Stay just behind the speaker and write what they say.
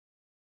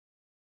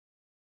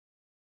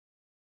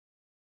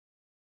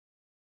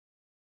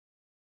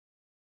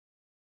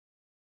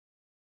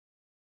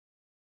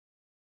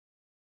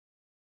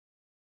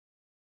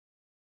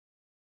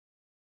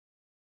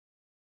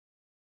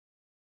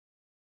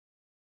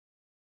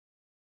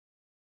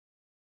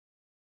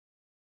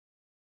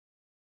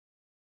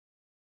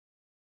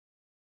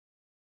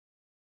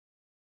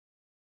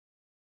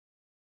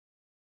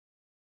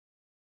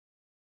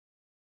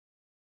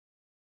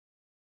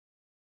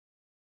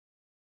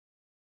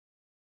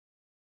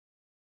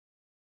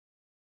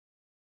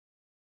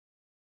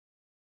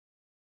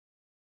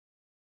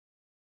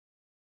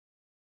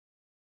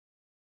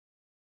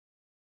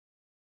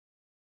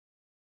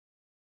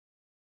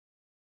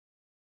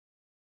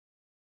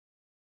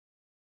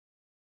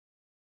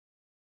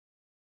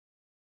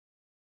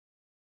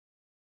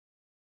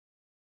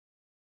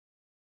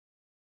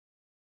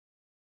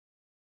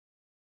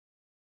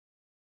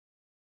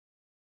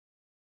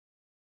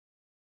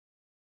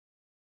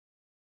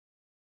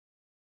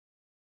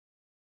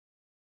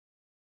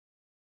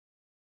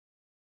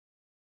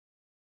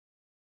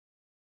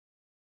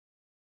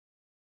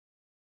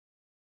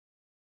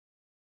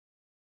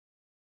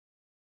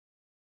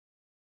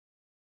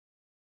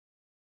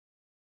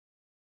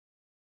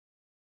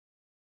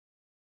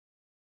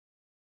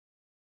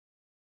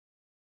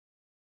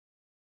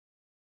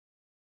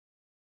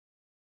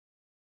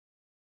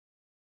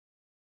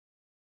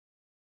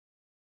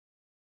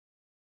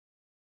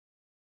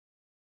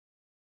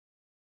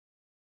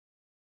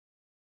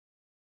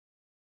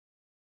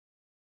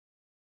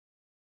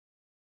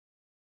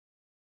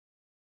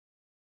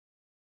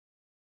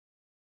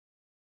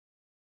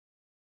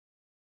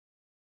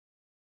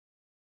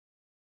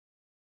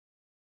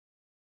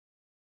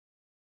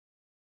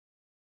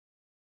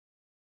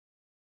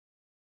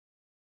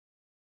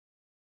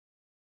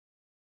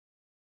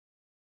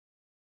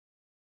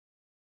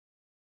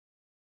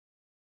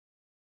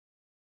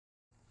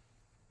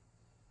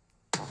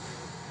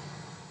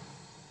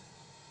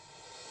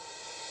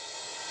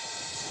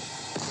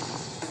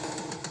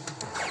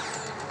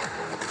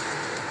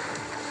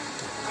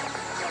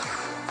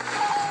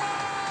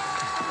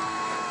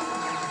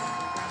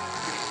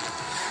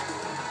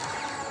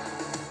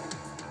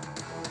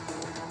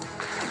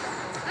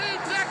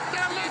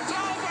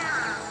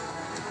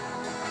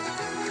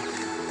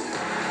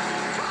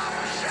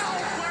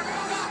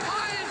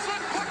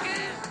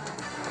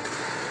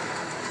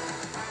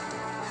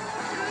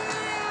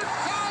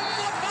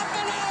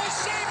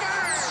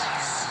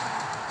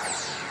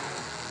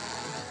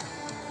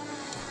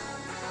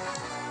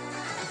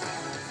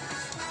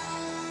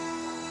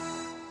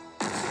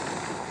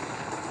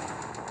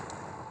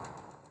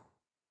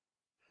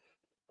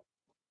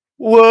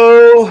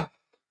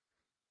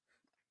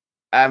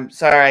I'm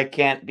sorry I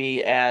can't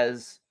be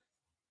as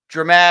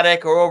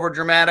dramatic or over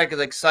dramatic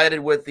as excited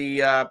with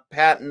the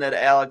patented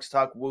Alex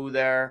Tuck woo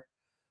there.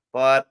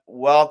 But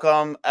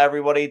welcome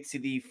everybody to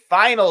the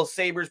final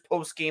Sabres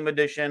post-game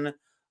edition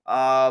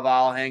of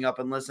I'll Hang Up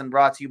and Listen,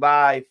 brought to you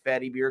by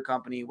Fatty Beer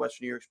Company,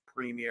 Western New York's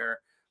premier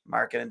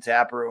market and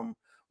tap room,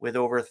 with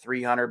over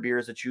 300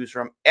 beers to choose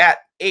from at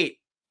 8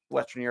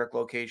 Western New York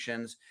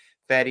locations.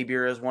 Fatty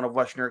Beer is one of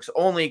Western New York's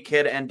only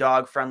kid and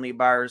dog friendly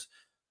bars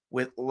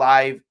with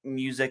live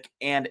music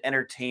and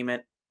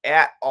entertainment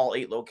at all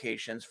 8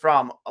 locations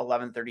from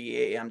 11:30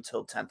 a.m.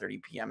 till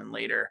 10:30 p.m. and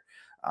later.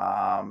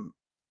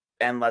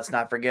 And let's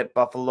not forget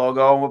Buffalo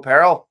Logo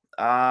Apparel.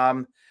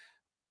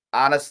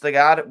 Honest to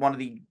God, one of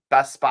the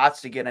best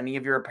spots to get any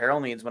of your apparel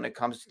needs when it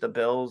comes to the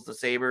Bills, the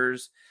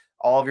Sabres,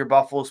 all of your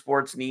Buffalo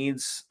sports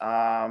needs.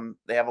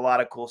 They have a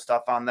lot of cool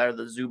stuff on there.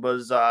 The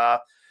Zubaz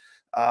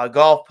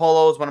golf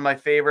polo is one of my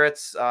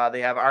favorites.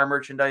 They have our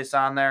merchandise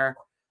on there.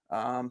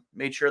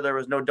 Made sure there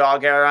was no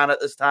dog hair on it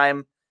this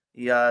time.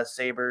 The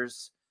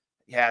Sabres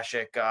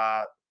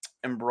Hashik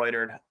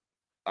embroidered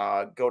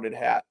goated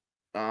hat.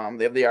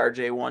 They have the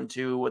RJ one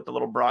too with the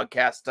little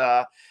broadcast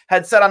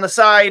headset on the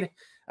side.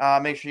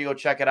 Make sure you go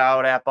check it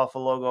out at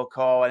Buffalo Logo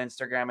Co. on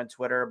Instagram and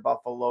Twitter,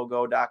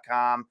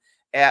 buffalogo.com,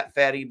 at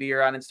Fatty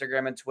Beer on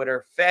Instagram and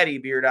Twitter,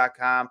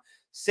 fattybeer.com.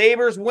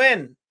 Sabres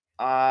win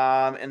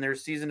in their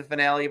season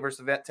finale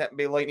versus the Tampa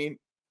Bay Lightning.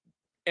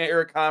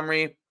 Eric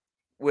Comrie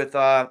with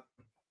a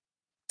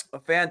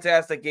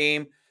fantastic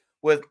game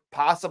with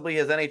possibly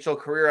his NHL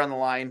career on the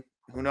line.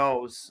 Who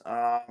knows?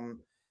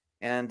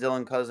 And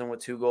Dylan Cousin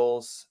with 2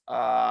 goals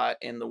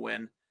in the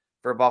win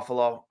for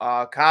Buffalo.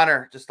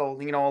 Connor, just a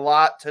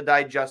lot to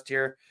digest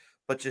here,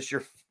 but just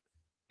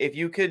if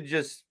you could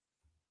just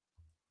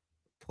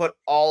put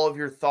all of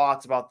your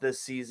thoughts about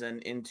this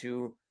season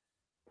into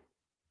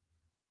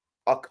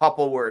a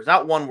couple words,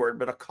 not one word,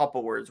 but a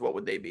couple words, what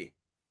would they be?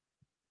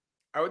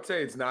 I would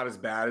say it's not as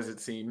bad as it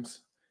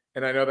seems.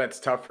 And I know that's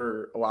tough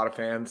for a lot of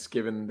fans,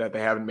 given that they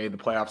haven't made the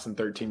playoffs in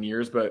 13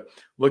 years. But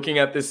looking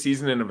at this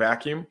season in a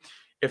vacuum,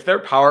 if their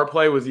power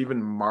play was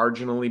even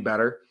marginally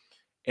better,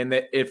 and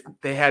that if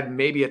they had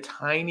maybe a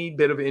tiny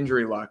bit of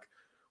injury luck,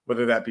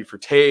 whether that be for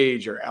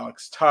Tage or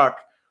Alex Tuck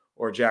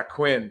or Jack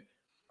Quinn,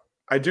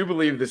 I do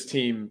believe this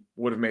team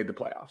would have made the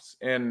playoffs.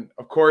 And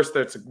of course,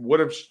 that's would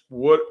have,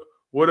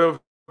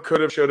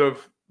 could have, should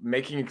have,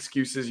 making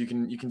excuses. You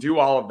can do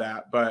all of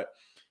that. But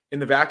in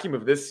the vacuum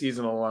of this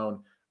season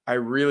alone, I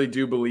really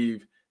do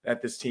believe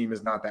that this team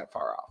is not that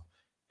far off.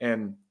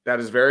 And that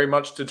is very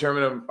much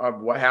determinant of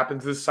what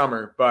happens this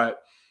summer.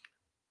 But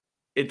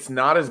it's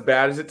not as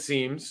bad as it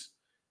seems.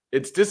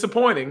 It's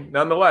disappointing.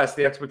 Nonetheless,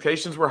 the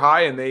expectations were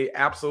high and they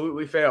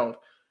absolutely failed.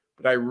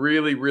 But I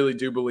really, really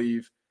do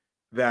believe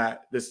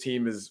that this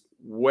team is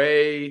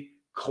way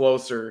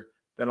closer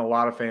than a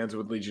lot of fans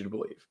would lead you to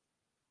believe.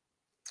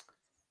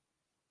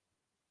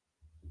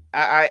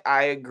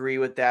 I agree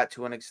with that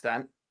to an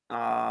extent.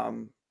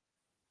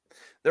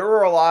 There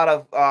were a lot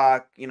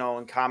of,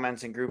 in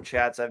comments and group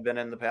chats I've been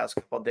in the past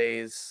couple of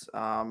days.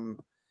 And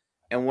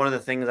one of the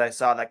things I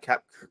saw that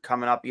kept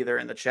coming up either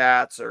in the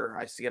chats or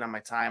I see it on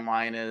my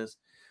timeline is,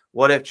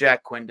 what if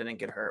Jack Quinn didn't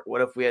get hurt?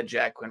 What if we had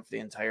Jack Quinn for the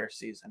entire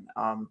season?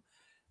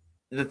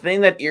 The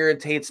thing that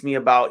irritates me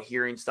about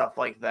hearing stuff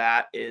like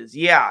that is,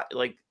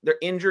 like their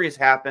injuries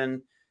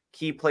happen,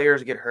 key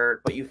players get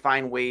hurt, but you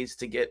find ways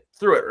to get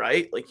through it,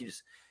 right? Like you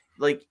just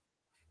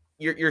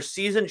your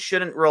season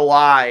shouldn't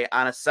rely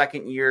on a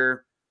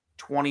second-year,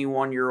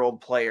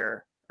 21-year-old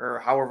player, or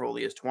however old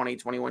he is, 20,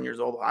 21 years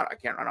old. I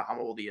can't remember how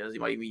old he is. He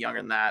might even be younger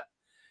than that.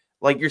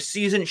 Like, your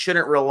season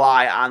shouldn't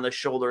rely on the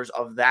shoulders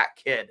of that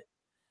kid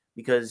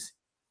because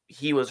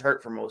he was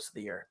hurt for most of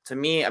the year. To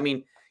me, I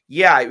mean,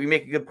 we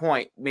make a good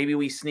point. Maybe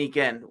we sneak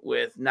in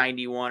with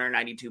 91 or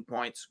 92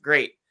 points.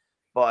 Great.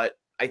 But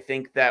I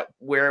think that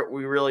where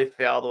we really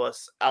failed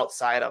was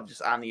outside of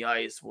just on the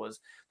ice was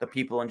the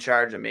people in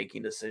charge of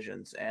making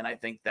decisions. And I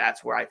think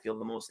that's where I feel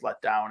the most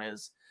let down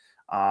is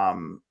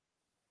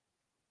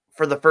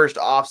for the first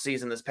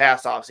offseason, this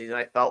past offseason,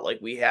 I felt like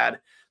we had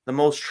the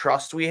most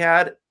trust we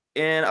had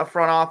in a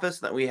front office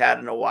that we had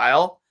in a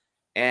while.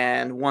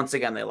 And once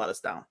again, they let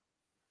us down.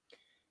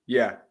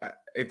 Yeah,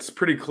 it's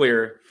pretty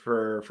clear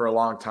for a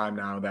long time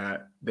now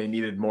that they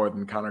needed more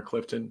than Connor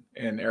Clifton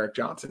and Eric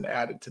Johnson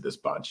added to this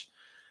bunch.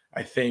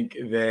 I think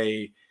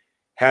they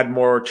had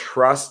more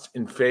trust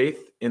and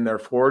faith in their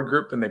forward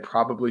group than they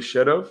probably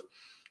should have,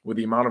 with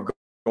the amount of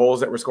goals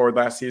that were scored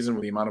last season,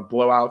 with the amount of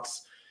blowouts,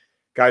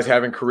 guys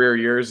having career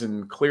years,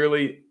 and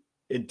clearly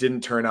it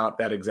didn't turn out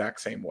that exact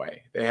same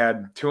way. They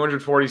had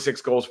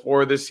 246 goals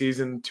for this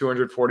season,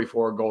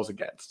 244 goals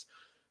against.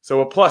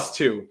 So a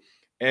 +2.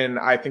 And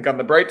I think on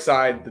the bright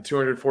side, the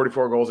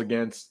 244 goals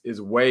against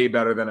is way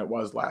better than it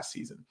was last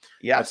season.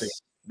 Yes.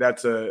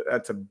 That's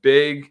a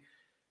big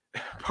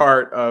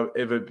part of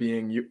it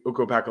being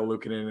Ukko-Pekka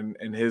Luukkonen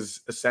and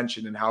his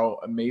ascension and how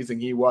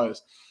amazing he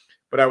was.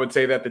 But I would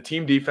say that the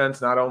team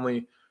defense, not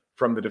only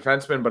from the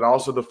defensemen, but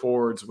also the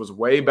forwards, was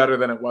way better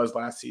than it was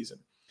last season.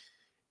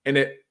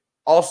 And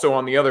also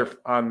on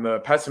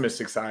the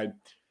pessimistic side,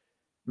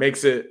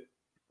 makes it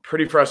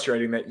pretty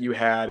frustrating that you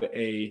had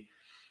a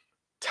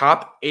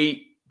top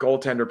 8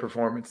 goaltender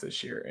performance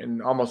this year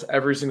in almost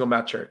every single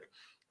metric,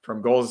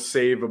 from goals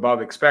saved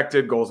above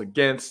expected, goals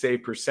against,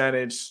 save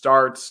percentage,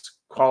 starts,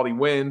 quality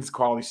wins,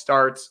 quality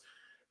starts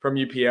from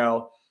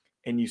UPL,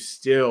 and you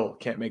still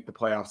can't make the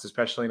playoffs,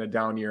 especially in a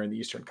down year in the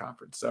Eastern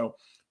Conference. So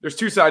there's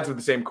two sides of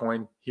the same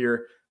coin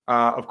here.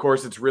 Of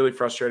course, it's really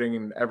frustrating,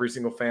 and every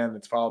single fan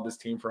that's followed this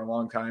team for a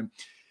long time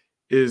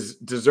is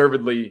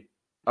deservedly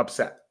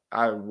upset.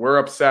 We're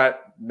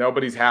upset.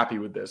 Nobody's happy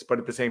with this. But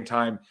at the same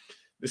time,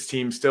 this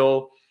team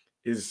still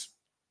is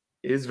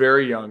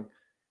very young.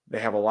 They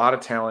have a lot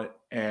of talent,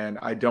 and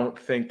I don't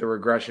think the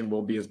regression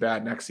will be as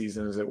bad next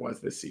season as it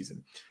was this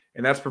season.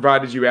 And that's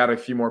provided you add a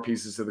few more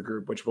pieces to the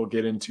group, which we'll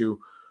get into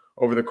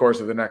over the course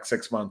of the next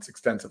 6 months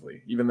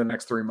extensively, even the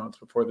next 3 months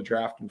before the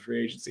draft and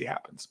free agency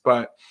happens.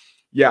 But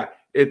yeah,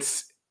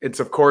 it's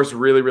of course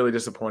really, really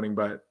disappointing.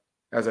 But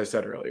as I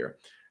said earlier,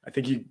 I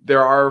think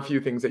there are a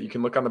few things that you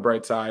can look on the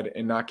bright side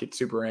and not get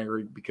super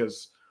angry,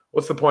 because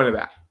what's the point of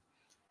that?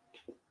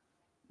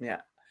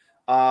 Yeah.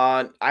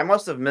 I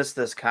must have missed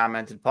this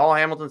comment. Did Paul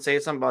Hamilton say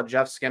something about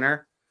Jeff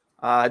Skinner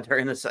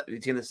between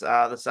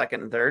the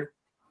second and third?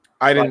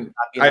 I didn't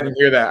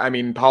hear that. I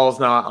mean, Paul's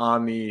not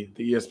on the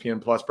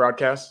ESPN Plus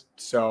broadcast,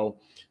 so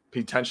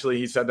potentially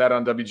he said that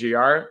on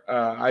WGR.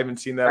 I haven't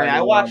seen that.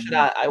 I watched it.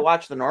 I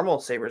watched the normal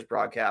Sabres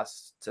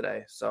broadcast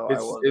today.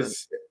 So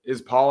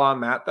is Paul on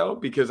that though?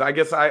 Because I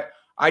guess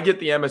I get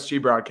the MSG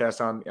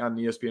broadcast on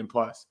ESPN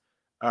Plus.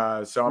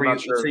 So I'm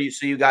not sure.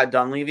 So you got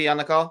Dunleavy on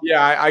the call?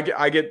 Yeah,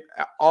 I get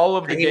all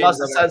of the. He must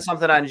have said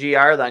something on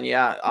GR then.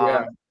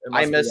 Yeah.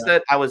 I missed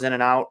it. I was in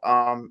and out.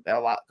 A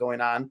lot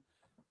going on,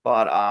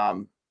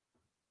 but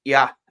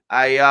yeah,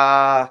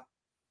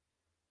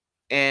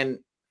 and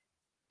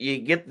you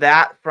get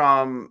that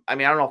from. I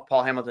mean, I don't know if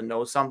Paul Hamilton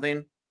knows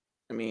something.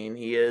 I mean,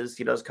 he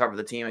does cover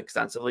the team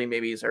extensively.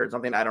 Maybe he's heard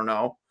something. I don't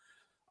know.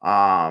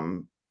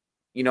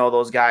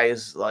 Those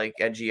guys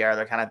like at GR,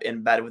 they're kind of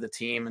in bed with the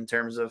team in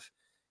terms of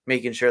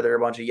making sure they're a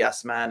bunch of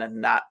yes men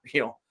and not,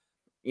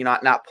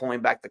 not pulling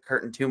back the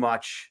curtain too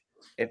much,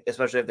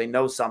 especially if they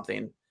know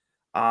something.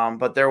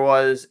 But there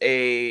was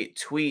a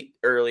tweet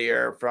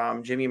earlier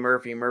from Jimmy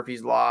Murphy,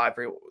 Murphy's Law. I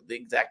forget the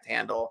exact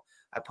handle.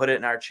 I put it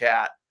in our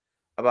chat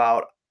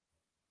about.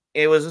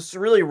 It was just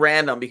really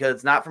random because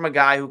it's not from a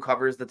guy who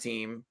covers the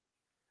team.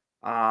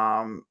 So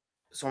I'm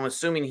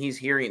assuming he's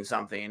hearing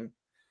something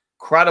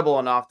credible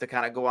enough to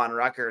kind of go on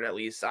record, at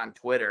least on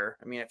Twitter.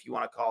 I mean, if you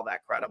want to call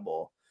that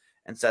credible,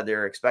 and said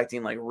they're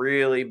expecting like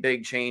really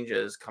big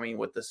changes coming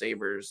with the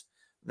Sabres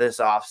this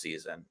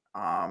offseason.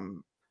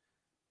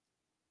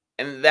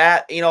 And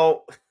that,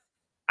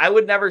 I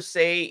would never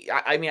say,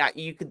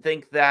 you could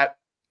think that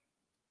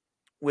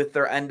with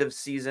their end of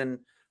season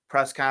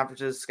press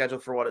conferences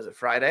scheduled for, what is it,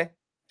 Friday?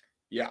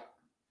 Yeah.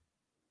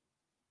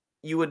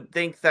 You would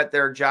think that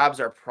their jobs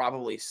are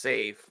probably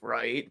safe,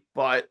 right?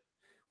 But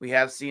we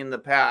have seen in the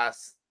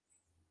past,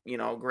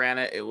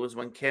 granted, it was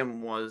when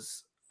Kim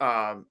was,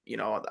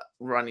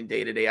 running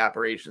day-to-day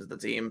operations of the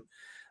team,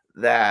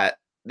 that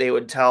they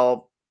would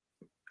tell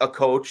a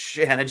coach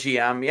and a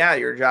GM, yeah,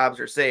 your jobs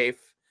are safe.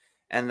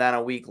 And then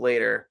a week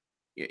later,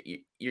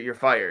 you're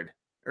fired,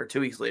 or 2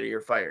 weeks later,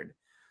 you're fired.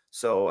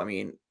 So, I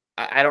mean,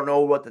 I don't know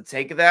what to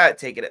take of that.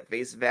 Take it at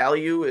face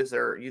value. Is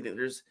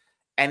there's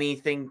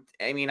anything?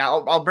 I mean,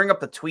 I'll bring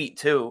up the tweet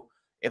too,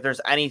 if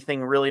there's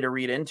anything really to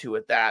read into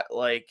it. That,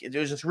 like, it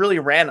was just really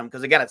random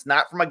because, again, it's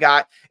not from a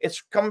guy. It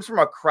comes from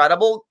a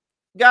credible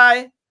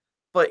guy,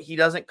 but he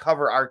doesn't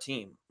cover our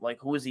team. Like,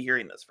 who is he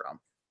hearing this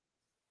from?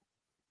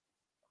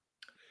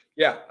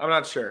 Yeah, I'm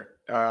not sure.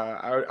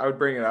 I would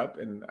bring it up,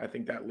 and I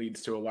think that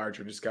leads to a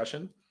larger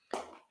discussion.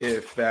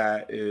 If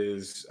that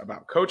is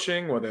about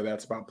coaching, whether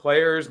that's about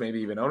players, maybe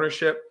even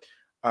ownership,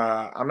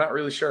 I'm not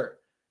really sure.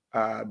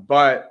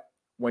 But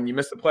when you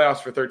miss the playoffs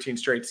for 13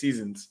 straight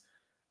seasons,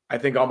 I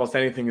think almost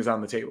anything is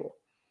on the table,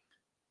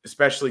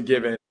 especially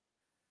given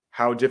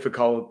how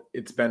difficult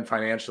it's been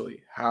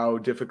financially, how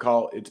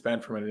difficult it's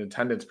been from an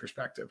attendance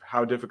perspective,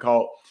 how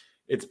difficult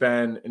it's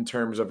been in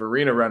terms of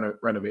arena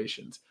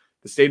renovations.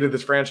 The state of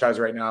this franchise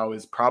right now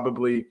is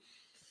probably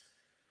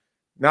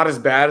not as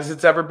bad as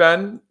it's ever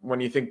been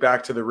when you think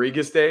back to the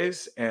Regas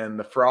days and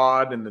the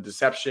fraud and the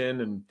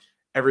deception and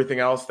everything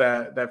else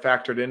that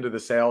factored into the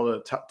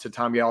sale to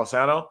Tom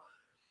Giallisano.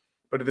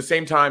 But at the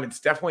same time, it's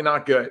definitely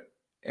not good.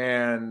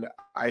 And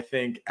I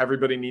think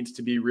everybody needs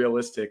to be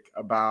realistic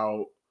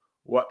about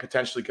what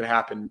potentially could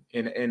happen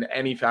in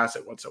any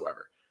facet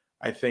whatsoever.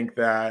 I think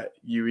that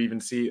you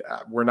even see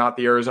we're not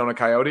the Arizona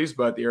Coyotes,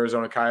 but the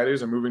Arizona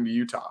Coyotes are moving to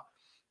Utah.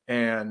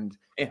 And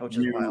which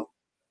is wild.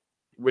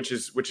 Which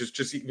is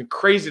just even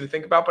crazy to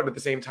think about, but at the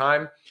same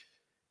time,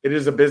 it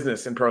is a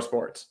business in pro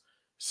sports.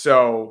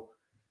 So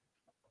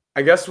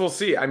I guess we'll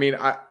see. I mean,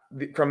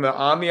 from the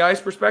on the ice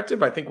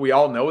perspective, I think we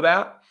all know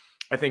that.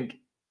 I think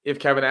if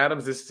Kevin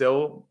Adams is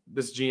still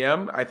this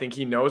GM, I think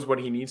he knows what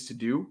he needs to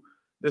do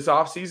this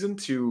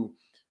offseason to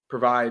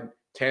provide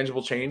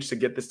tangible change to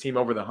get this team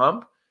over the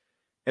hump.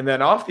 And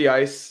then off the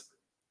ice,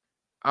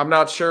 I'm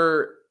not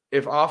sure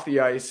if off the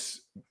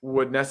ice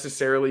would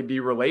necessarily be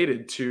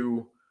related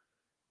to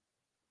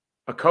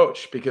a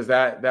coach, because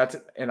that's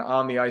an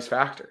on the ice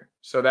factor.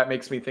 So that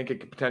makes me think it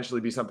could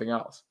potentially be something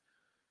else.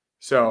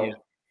 So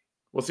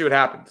we'll see what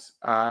happens.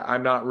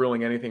 I'm not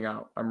ruling anything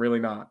out. I'm really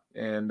not.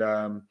 And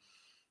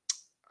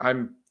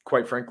I'm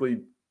quite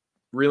frankly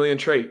really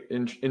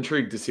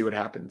intrigued to see what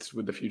happens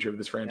with the future of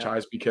this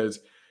franchise, because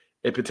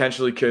it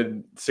potentially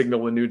could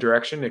signal a new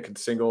direction. It could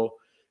signal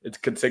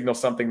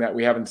something that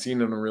we haven't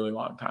seen in a really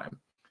long time.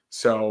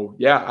 So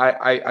yeah,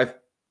 I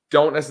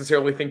don't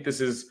necessarily think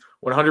this is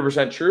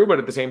 100% true, but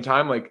at the same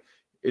time, like,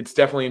 it's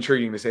definitely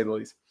intriguing to say the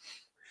least.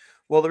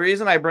 Well, the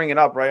reason I bring it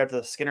up right after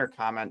the Skinner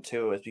comment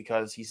too is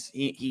because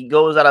he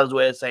goes out of his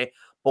way to say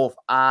both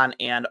on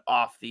and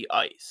off the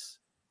ice.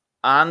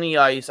 On the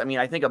ice, I mean,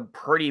 I think a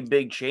pretty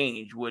big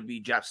change would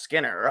be Jeff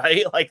Skinner,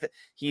 right? Like,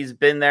 he's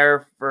been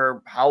there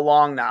for how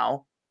long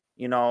now?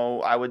 You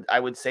know, I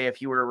would say if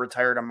he were to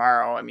retire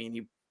tomorrow, I mean,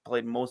 he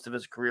played most of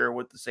his career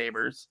with the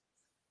Sabres.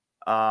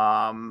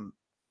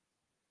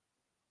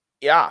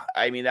 Yeah,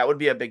 I mean, that would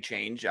be a big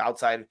change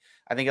outside.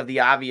 I think of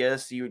the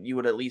obvious, you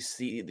would at least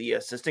see the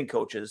assistant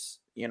coaches,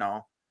 you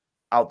know,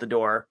 out the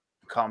door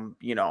come,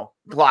 you know,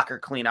 locker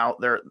clean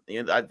out there.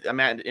 I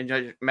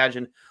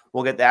imagine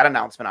we'll get that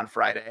announcement on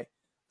Friday.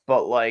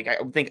 But like, I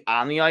think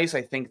on the ice,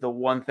 I think the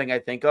one thing I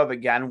think of,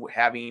 again,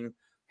 having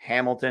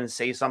Hamilton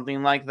say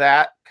something like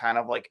that, kind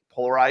of like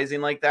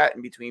polarizing like that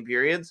in between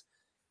periods.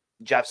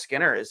 Jeff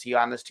Skinner, is he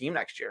on this team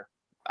next year?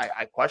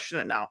 I question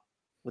it now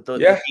with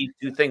these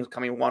two things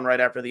coming one right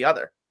after the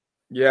other.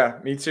 Yeah,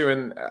 me too.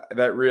 And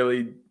that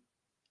really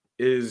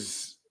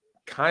is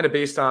kind of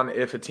based on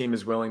if a team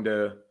is willing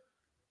to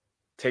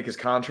take his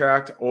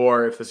contract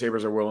or if the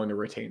Sabres are willing to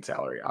retain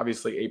salary.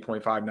 Obviously,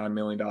 $8.59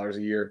 million a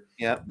year.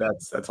 Yeah,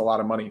 that's a lot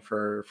of money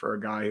for a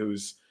guy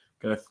who's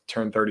going to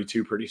turn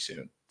 32 pretty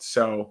soon.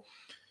 So,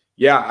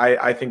 yeah,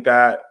 I think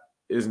that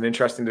is an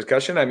interesting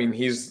discussion. I mean,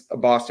 he's a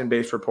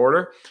Boston-based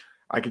reporter.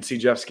 I could see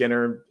Jeff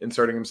Skinner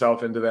inserting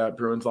himself into that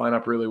Bruins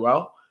lineup really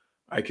well.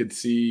 I could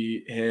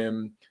see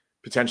him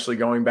potentially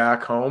going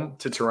back home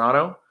to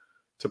Toronto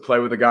to play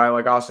with a guy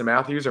like Austin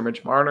Matthews or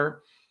Mitch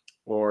Marner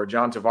or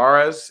John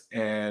Tavares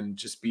and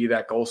just be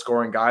that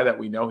goal-scoring guy that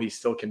we know he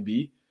still can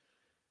be.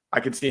 I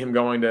could see him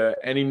going to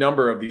any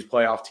number of these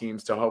playoff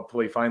teams to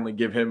hopefully finally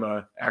give him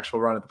an actual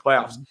run at the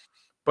playoffs.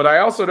 But I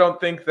also don't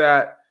think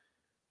that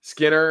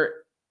Skinner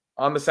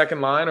on the second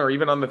line or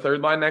even on the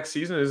third line next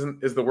season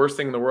is the worst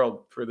thing in the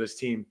world for this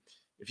team.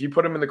 If you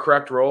put him in the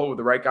correct role with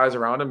the right guys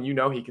around him, you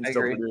know he can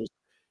still produce.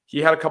 He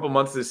had a couple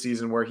months this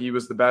season where he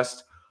was the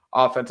best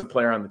offensive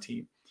player on the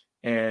team,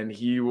 and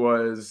he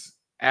was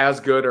as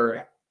good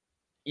or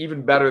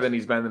even better than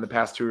he's been in the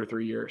past 2 or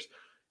 3 years.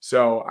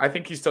 So I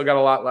think he's still got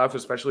a lot left,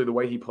 especially the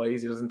way he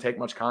plays. He doesn't take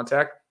much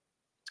contact,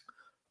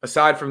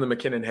 aside from the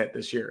McKinnon hit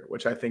this year,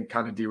 which I think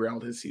kind of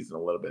derailed his season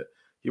a little bit.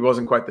 He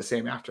wasn't quite the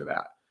same after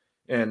that.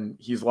 And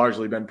he's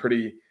largely been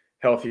pretty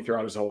healthy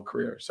throughout his whole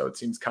career. So it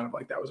seems kind of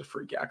like that was a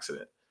freak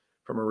accident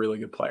from a really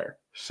good player.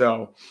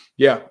 So,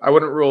 yeah, I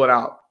wouldn't rule it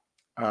out.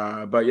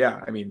 But,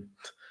 yeah, I mean,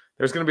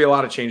 there's going to be a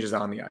lot of changes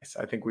on the ice.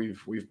 I think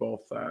we've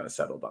both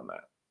settled on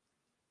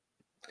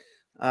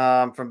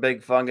that. From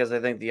Big Fungus, I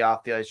think the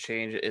off-the-ice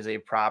change is a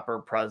proper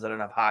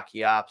president of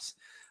hockey ops.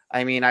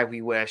 I mean,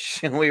 we wish,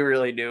 and we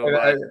really do.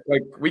 But,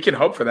 like, we can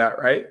hope for that,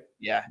 right?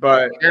 Yeah.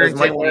 But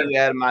when he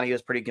had him on, he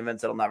was pretty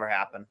convinced it'll never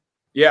happen.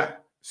 Yeah.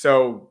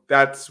 So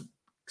that's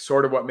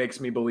sort of what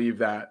makes me believe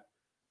that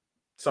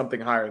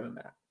something higher than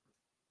that.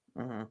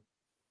 Mm-hmm.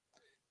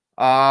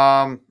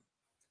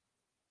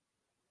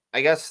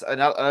 I guess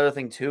another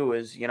thing too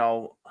is, you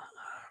know,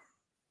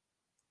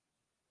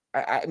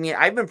 I mean,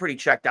 I've been pretty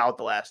checked out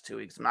the last 2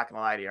 weeks. I'm not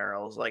gonna lie to you,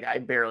 Earls. Like, I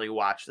barely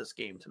watched this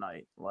game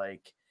tonight.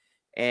 Like,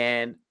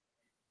 and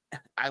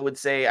I would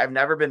say I've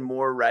never been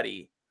more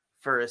ready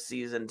for a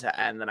season to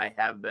end than I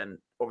have been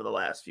over the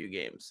last few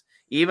games.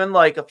 Even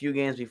like a few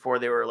games before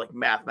they were like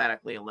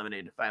mathematically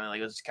eliminated finally.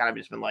 Like, it was kind of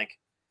just been like,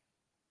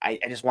 I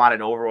just want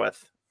it over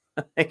with.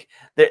 Like,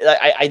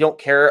 I don't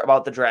care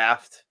about the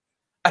draft.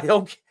 I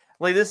don't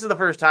like, this is the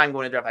first time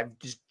going to draft. I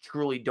just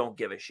truly don't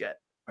give a shit.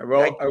 I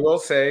will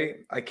say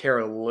I care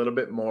a little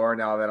bit more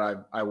now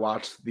that I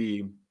watched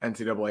the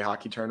NCAA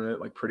hockey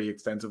tournament like pretty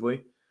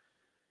extensively.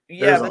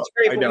 Yeah, that's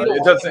great. I know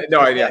it doesn't.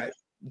 No, it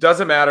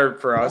doesn't matter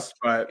for us,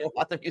 but you don't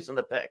want them using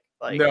the pick.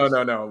 Like,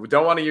 no. We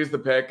don't want to use the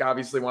pick.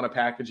 Obviously, want to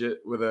package it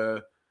with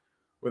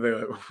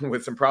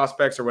some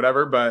prospects or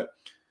whatever. But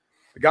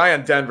the guy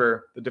on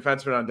Denver, the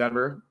defenseman on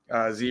Denver,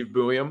 Zeev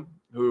Buium,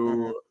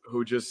 who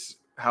just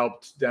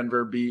helped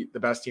Denver beat the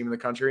best team in the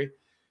country.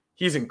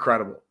 He's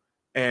incredible,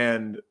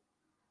 and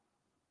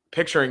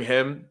picturing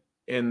him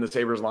in the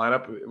Sabres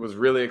lineup was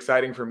really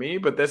exciting for me.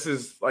 But this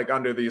is like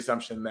under the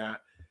assumption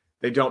that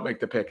they don't make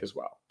the pick as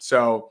well.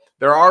 So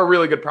there are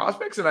really good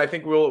prospects, and I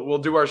think we'll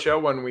do our show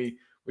when we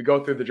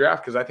go through the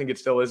draft, because I think it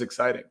still is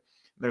exciting.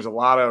 There's a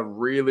lot of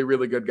really,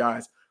 really good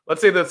guys. let's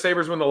say the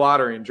Sabres win the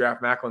lottery and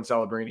draft Macklin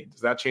Celebrini.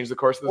 Does that change the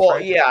course of this? Well,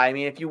 franchise? yeah. I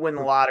mean, if you win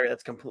the lottery,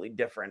 that's completely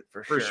different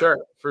for sure.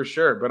 For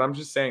sure. But I'm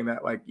just saying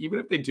that, like, even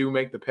if they do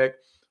make the pick,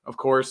 of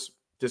course,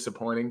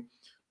 disappointing,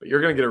 but you're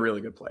going to get a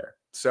really good player.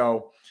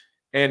 So,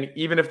 and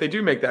even if they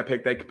do make that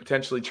pick, they could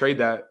potentially trade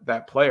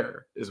that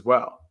player as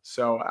well.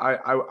 So I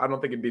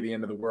don't think it'd be the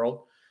end of the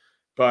world.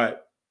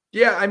 But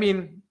yeah, I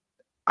mean,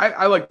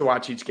 I like to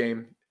watch each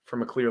game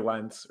from a clear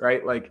lens,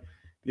 right? Like,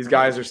 these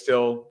guys are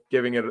still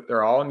giving it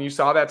their all. And you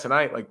saw that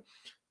tonight. Like,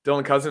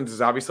 Dylan Cousins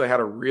has obviously had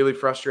a really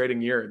frustrating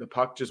year. The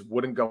puck just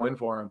wouldn't go in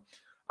for him.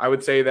 I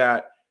would say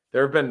that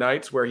there have been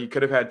nights where he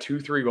could have had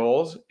 2-3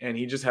 goals and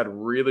he just had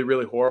really,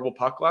 really horrible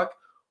puck luck,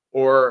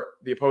 or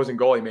the opposing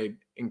goalie made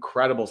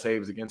incredible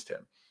saves against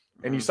him.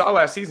 And you saw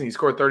last season, he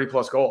scored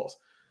 30-plus goals.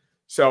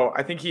 So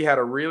I think he had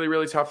a really,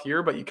 really tough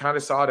year, but you kind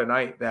of saw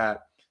tonight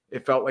that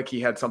it felt like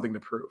he had something to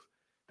prove,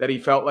 that he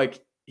felt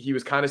like he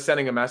was kind of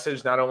sending a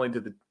message not only to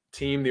the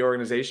team, the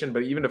organization,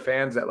 but even to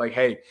fans that, like,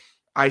 hey,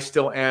 I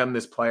still am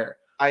this player.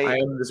 I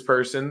am this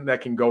person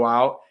that can go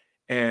out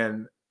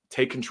and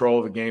take control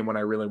of the game when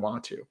I really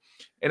want to.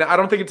 And I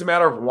don't think it's a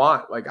matter of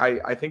want. Like,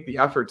 I think the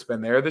effort's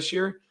been there this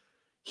year.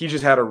 He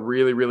just had a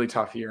really, really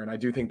tough year, and I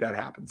do think that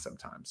happens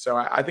sometimes. So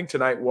I think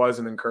tonight was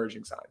an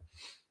encouraging sign.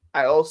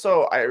 I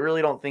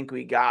really don't think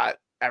we got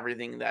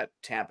everything that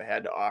Tampa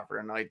had to offer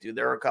tonight, dude.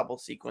 There were a couple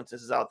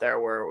sequences out there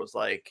where it was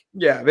like,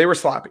 yeah, they were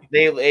sloppy.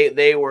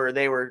 They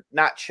were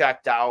not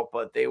checked out,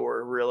 but they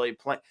were really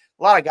playing.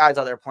 A lot of guys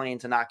out there playing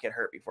to not get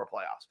hurt before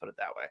playoffs, put it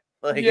that way.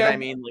 Like, Yeah. you know what I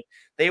mean? Like,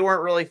 they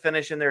weren't really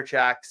finishing their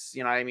checks.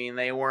 You know what I mean?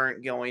 They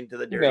weren't going to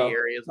the dirty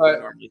areas that they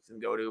normally can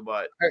go to.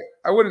 But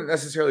I wouldn't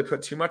necessarily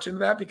put too much into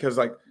that, because,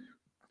 like,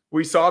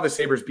 we saw the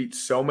Sabres beat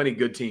so many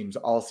good teams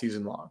all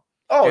season long.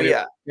 Oh, and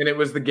yeah. And it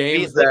was the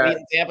games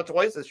beating Tampa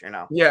twice this year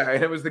now. Yeah,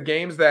 and it was the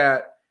games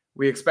that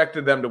we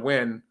expected them to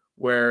win,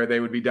 where they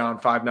would be down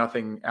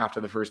 5-0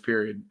 after the first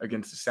period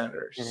against the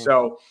Senators. Mm-hmm.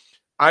 So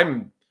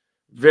I'm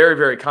very,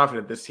 very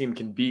confident this team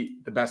can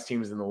beat the best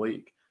teams in the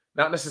league.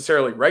 Not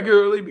necessarily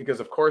regularly, because,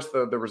 of course,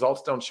 the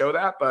results don't show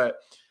that, but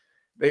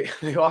they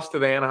lost to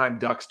the Anaheim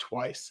Ducks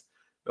twice.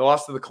 They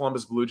lost to the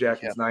Columbus Blue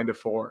Jackets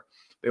 9-4.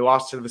 They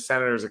lost to the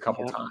Senators a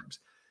couple times.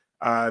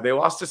 They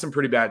lost to some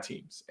pretty bad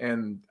teams.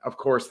 And, of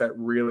course, that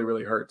really,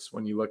 really hurts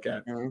when you look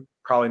at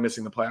probably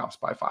missing the playoffs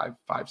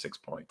by 6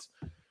 points.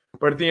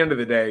 But at the end of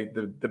the day,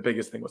 the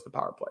biggest thing was the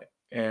power play.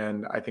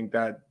 And I think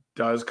that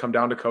does come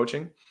down to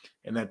coaching,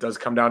 and that does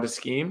come down to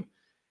scheme.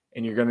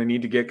 And you're going to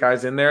need to get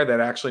guys in there that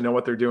actually know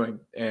what they're doing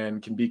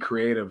and can be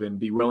creative and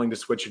be willing to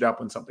switch it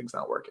up when something's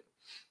not working.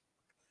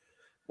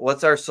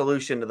 What's our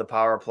solution to the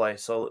power play?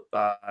 So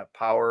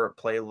power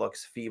play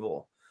looks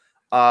feeble.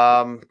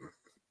 Well,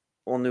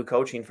 new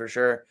coaching for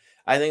sure.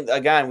 I think,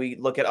 again, we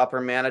look at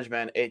upper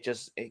management. It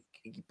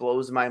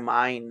blows my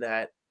mind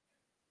that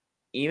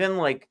even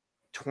like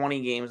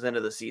 20 games into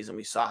the season,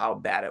 we saw how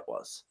bad it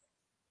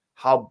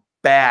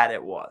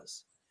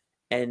was.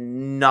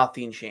 And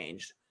nothing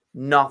changed.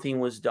 Nothing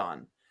was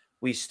done.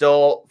 We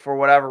still, for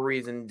whatever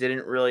reason,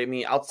 didn't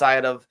really,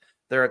 outside of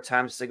their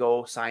attempts to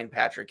go sign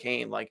Patrick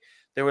Kane, like,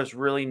 there was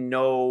really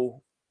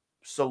no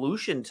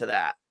solution to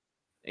that.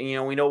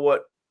 And, we know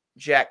what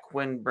Jack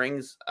Quinn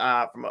brings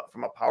from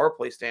a power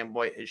play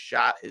standpoint, his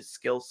shot, his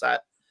skill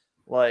set.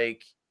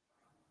 Like,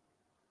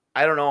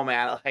 I don't know,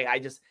 man.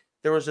 Like,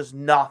 there was just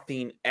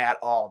nothing at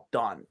all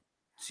done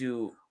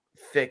to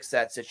fix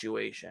that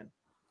situation,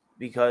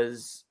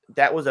 because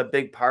that was a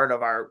big part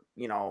of our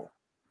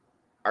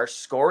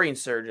scoring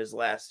surges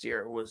last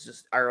year, was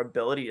just our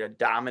ability to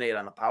dominate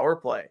on the power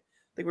play.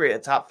 I think we were a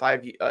top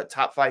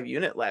five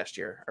unit last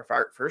year,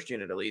 or first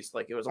unit at least.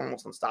 Like, it was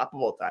almost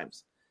unstoppable at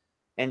times,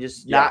 and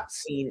just not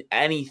seeing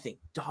anything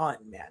done,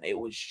 man. It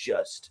was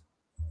just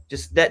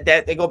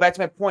that they go back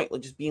to my point,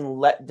 like, just being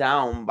let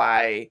down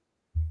by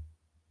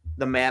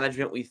the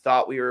management we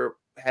thought we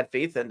had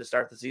faith in to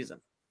start the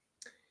season.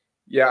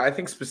 Yeah, I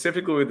think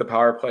specifically with the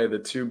power play, the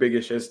two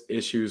biggest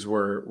issues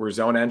were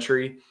zone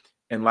entry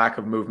and lack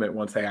of movement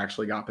once they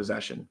actually got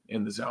possession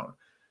in the zone.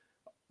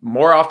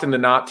 More often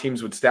than not,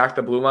 teams would stack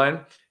the blue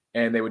line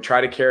and they would try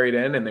to carry it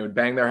in, and they would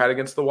bang their head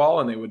against the wall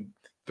and they would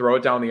throw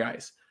it down the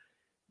ice.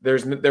 There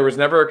was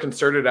never a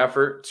concerted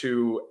effort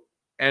to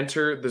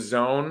enter the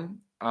zone,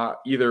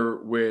 either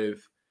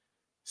with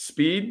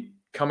speed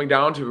coming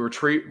down to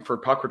retreat for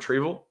puck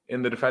retrieval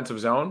in the defensive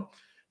zone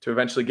to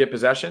eventually get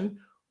possession,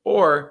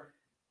 or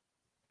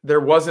there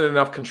wasn't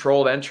enough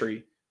controlled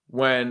entry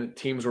when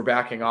teams were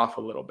backing off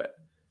a little bit.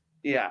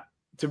 Yeah.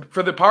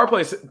 For the power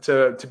play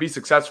to be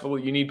successful,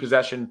 you need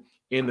possession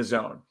in the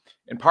zone.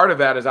 And part of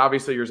that is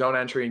obviously your zone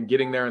entry and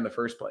getting there in the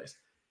first place.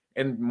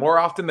 And more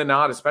often than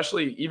not,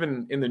 especially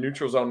even in the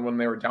neutral zone when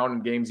they were down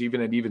in games, even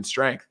at even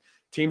strength,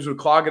 teams would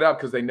clog it up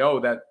because they know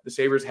that the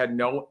Sabres had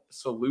no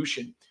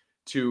solution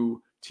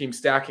to team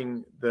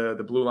stacking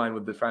the blue line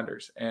with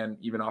defenders and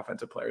even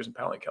offensive players and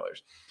penalty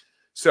killers.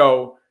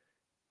 So,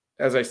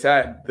 as I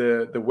said,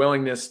 the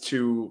willingness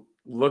to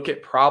look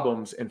at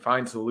problems and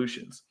find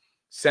solutions.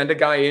 Send a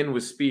guy in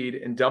with speed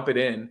and dump it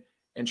in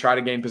and try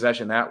to gain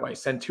possession that way.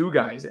 Send two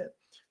guys in.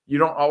 You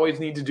don't always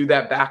need to do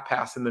that back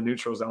pass in the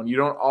neutral zone. You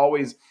don't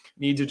always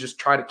need to just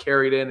try to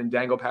carry it in and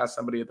dangle past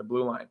somebody at the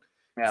blue line.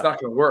 Yeah. It's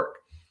not going to work.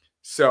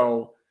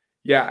 So,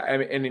 yeah,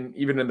 and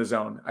even in the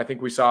zone, I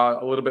think we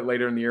saw a little bit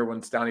later in the year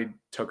when Stoney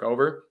took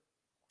over,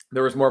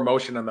 there was more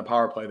motion on the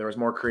power play. There was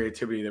more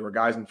creativity. There were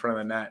guys in front of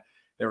the net.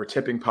 They were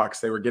tipping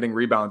pucks. They were getting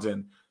rebounds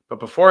in. But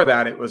before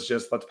that, it was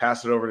just let's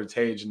pass it over to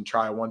Tage and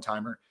try a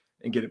one-timer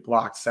and get it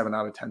blocked 7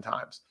 out of 10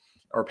 times.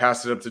 Or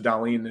pass it up to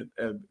Darlene,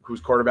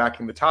 who's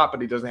quarterbacking the top, but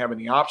he doesn't have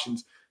any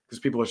options because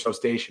people are so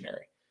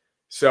stationary.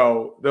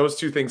 So those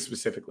two things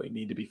specifically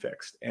need to be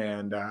fixed.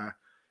 And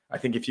I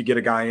think if you get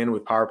a guy in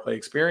with power play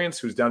experience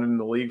who's done it in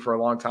the league for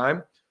a long time,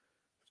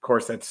 of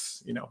course,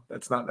 that's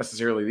not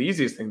necessarily the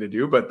easiest thing to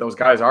do, but those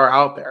guys are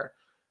out there.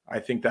 I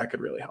think that could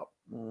really help.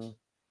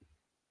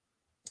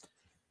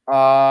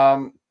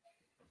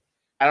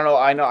 I don't know.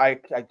 I know I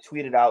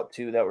tweeted out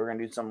too that we're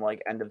gonna do some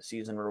like end of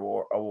season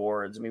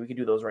awards. I mean, we could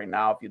do those right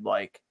now if you'd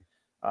like.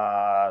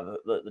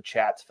 The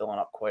chat's filling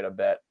up quite a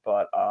bit,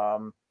 but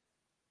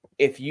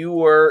if you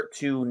were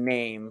to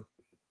name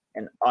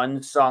an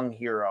unsung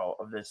hero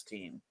of this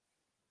team,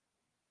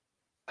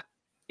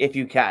 if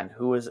you can,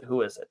 who is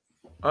it?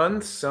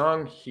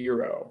 Unsung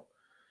hero.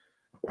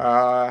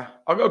 I'll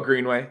go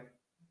Greenway.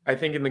 I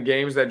think in the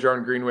games that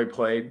Jordan Greenway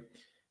played,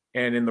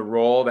 and in the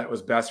role that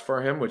was best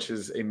for him, which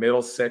is a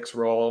middle six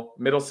role,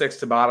 middle six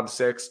to bottom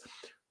six,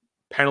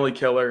 penalty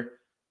killer,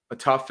 a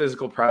tough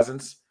physical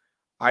presence,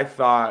 I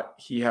thought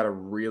he had a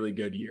really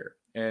good year.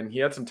 And he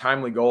had some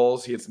timely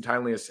goals. He had some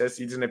timely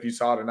assists, even if you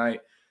saw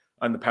tonight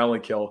on the penalty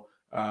kill,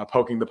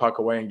 poking the puck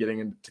away and getting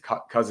into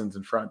Cousins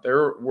in front.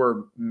 There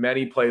were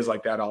many plays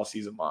like that all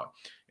season long.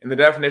 And the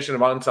definition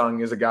of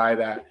unsung is a guy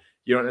that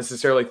you don't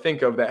necessarily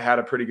think of that had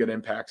a pretty good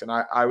impact. And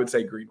I would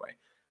say Greenway,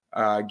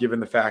 given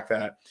the fact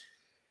that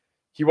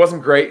he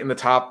wasn't great in the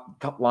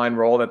top line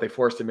role that they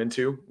forced him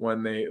into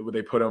when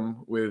they put him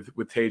with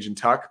Tage and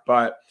Tuck.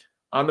 But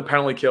on the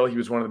penalty kill, he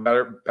was one of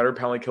the better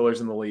penalty killers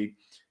in the league.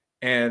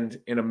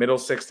 And in a middle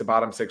six to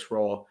bottom six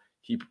role,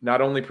 he not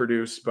only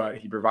produced, but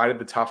he provided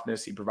the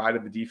toughness. He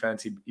provided the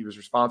defense. He was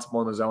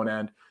responsible in his own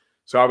end.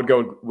 So I would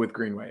go with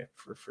Greenway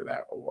for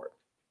that award.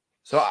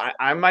 So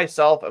I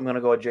myself am going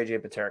to go with JJ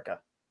Peterka.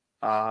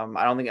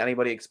 I don't think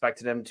anybody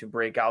expected him to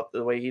break out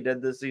the way he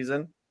did this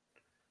season.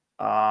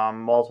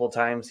 Multiple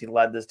times he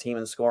led this team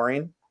in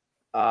scoring.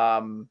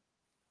 And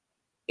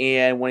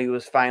when he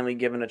was finally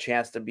given a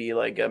chance to be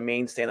like a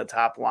mainstay in the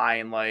top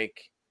line,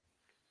 like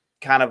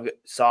kind of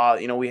saw,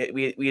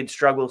 we had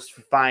struggled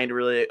to find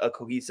really a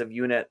cohesive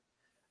unit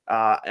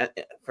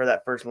for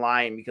that first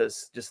line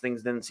because just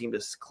things didn't seem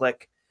to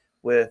click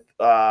with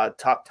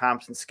Tuck,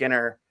 Thompson,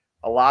 Skinner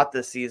a lot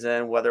this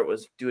season, whether it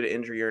was due to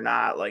injury or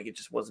not. Like it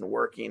just wasn't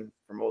working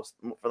for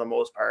the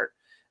most part.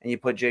 And you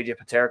put JJ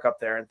Peterka up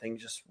there and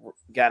things just,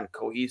 again,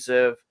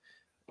 cohesive,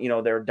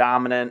 they're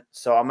dominant.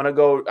 So I'm going to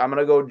go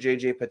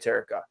JJ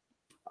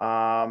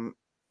Peterka.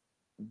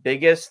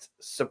 Biggest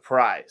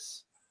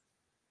surprise.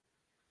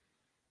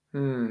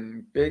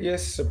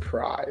 Biggest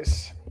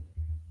surprise.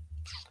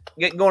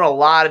 Going a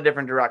lot of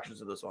different directions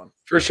with this one.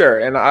 For sure.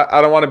 And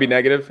I don't want to be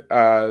negative.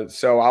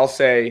 So I'll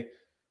say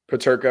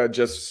Peterka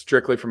just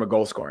strictly from a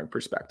goal scoring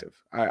perspective.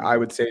 I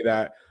would say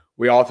that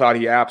we all thought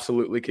he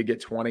absolutely could get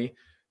 20.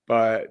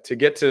 But to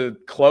get to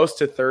close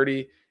to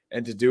 30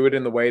 and to do it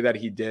in the way that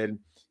he did,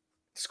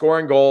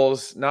 scoring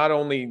goals, not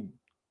only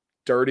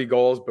dirty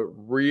goals, but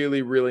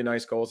really, really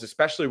nice goals,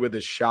 especially with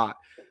his shot.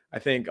 I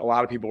think a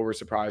lot of people were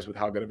surprised with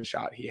how good of a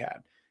shot he had.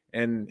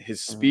 And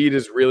his speed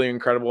is really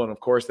incredible. And, of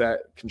course,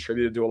 that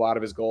contributed to a lot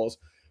of his goals.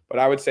 But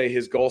I would say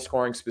his goal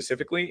scoring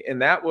specifically, and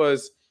that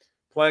was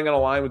playing on a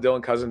line with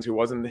Dylan Cousins, who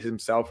wasn't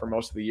himself for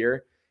most of the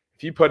year.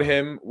 If you put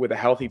him with a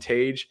healthy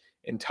Tage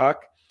and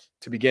Tuck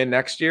to begin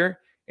next year,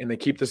 and they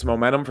keep this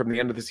momentum from the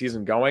end of the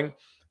season going,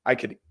 I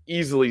could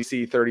easily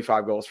see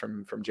 35 goals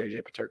from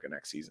JJ Peterka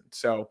next season.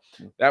 So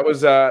that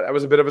was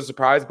a bit of a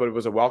surprise, but it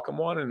was a welcome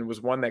one, and it was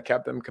one that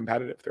kept them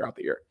competitive throughout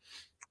the year.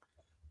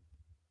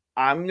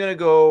 I'm gonna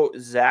go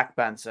Zach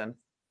Benson,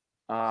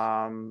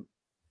 for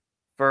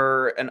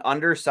an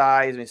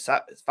undersized,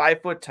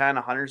 5'10",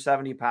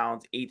 170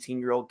 pounds,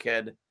 18-year-old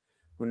kid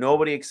who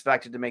nobody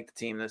expected to make the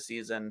team this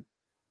season.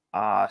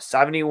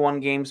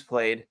 71 games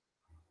played.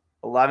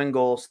 11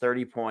 goals,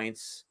 30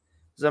 points.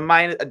 It was a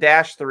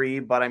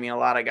 -3, but I mean, a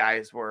lot of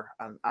guys were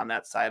on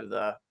that side of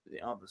the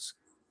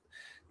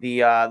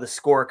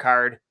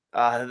scorecard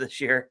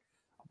this year,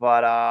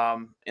 but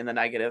in the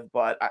negative.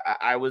 But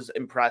I was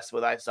impressed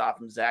with what I saw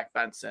from Zach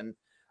Benson.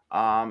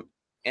 And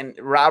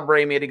Rob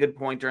Ray made a good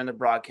point during the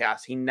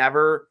broadcast. He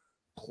never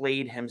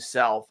played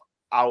himself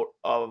out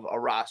of a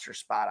roster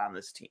spot on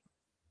this team.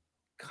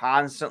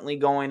 Constantly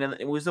going in.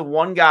 It was the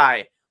one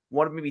guy.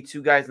 One of maybe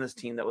two guys in this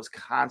team that was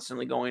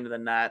constantly going to the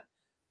net,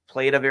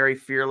 played a very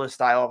fearless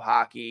style of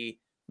hockey,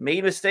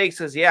 made mistakes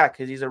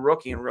because he's a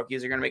rookie and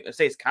rookies are going to make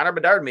mistakes. Connor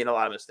Bedard made a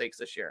lot of mistakes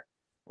this year.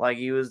 Like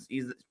he's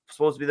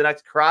supposed to be the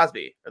next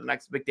Crosby or the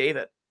next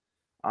McDavid.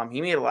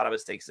 He made a lot of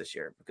mistakes this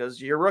year because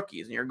you're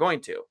rookies and you're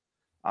going to.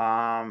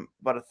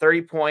 But a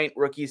 30-point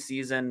rookie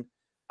season,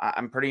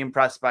 I'm pretty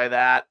impressed by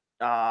that.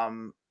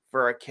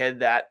 for a kid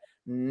that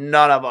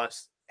none of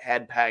us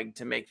had pegged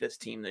to make this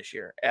team this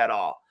year at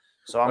all.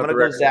 So I'm going to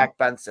go Zach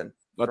Benson.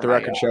 Let the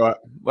record show.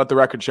 Let the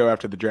record show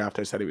after the draft,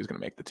 I said he was going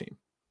to make the team.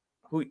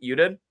 Who, you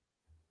did?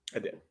 I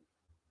did.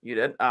 You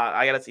did?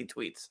 I got to see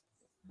tweets.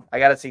 I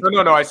got to see.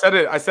 No. I said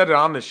it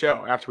on the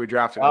show after we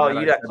drafted. Oh,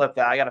 you got to clip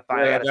that. I got to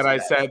find. Yeah, I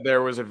said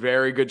there was a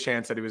very good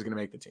chance that he was going to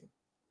make the team.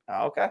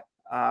 Okay.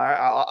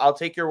 I'll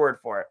take your word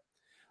for it.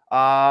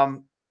 I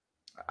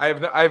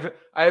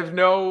have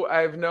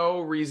no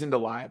reason to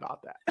lie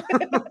about that.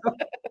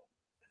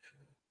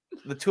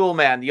 The tool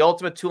man, the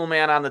ultimate tool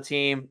man on the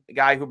team, the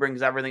guy who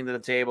brings everything to the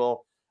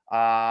table.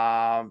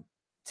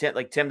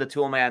 Tim the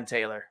tool man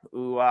Taylor,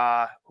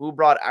 who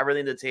brought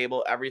everything to the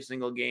table every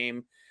single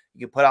game.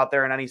 You can put out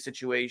there in any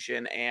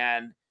situation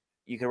and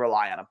you can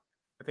rely on him.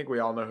 I think we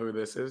all know who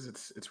this is.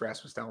 It's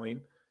Rasmus Dahlin.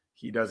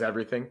 He does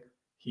everything.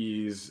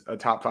 He's a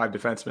top 5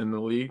 defenseman in the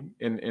league,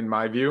 in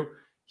my view.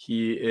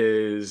 He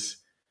is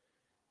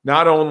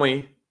not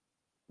only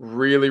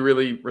really,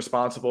 really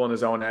responsible in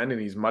his own end, and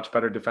he's much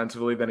better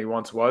defensively than he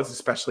once was,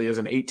 especially as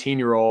an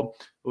 18-year-old,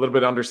 a little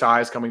bit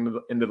undersized coming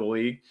into the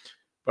league.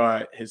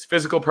 But his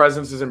physical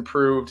presence has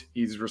improved.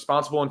 He's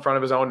responsible in front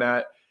of his own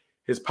net.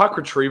 His puck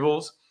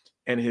retrievals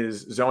and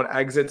his zone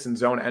exits and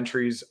zone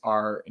entries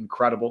are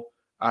incredible.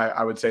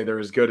 I would say they're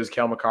as good as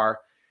Cale Makar.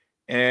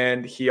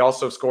 And he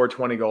also scored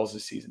 20 goals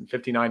this season,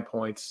 59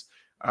 points.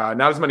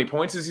 Not as many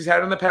points as he's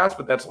had in the past,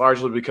 but that's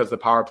largely because the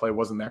power play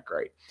wasn't that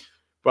great.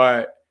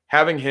 But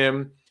having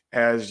him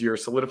as your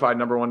solidified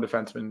number 1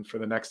 defenseman for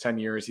the next 10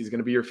 years, he's going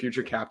to be your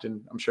future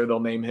captain. I'm sure they'll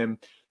name him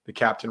the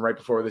captain right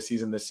before the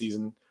season this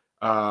season,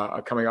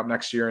 coming up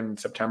next year in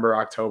September,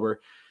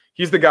 October.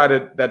 He's the guy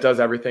that does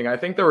everything. I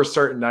think there were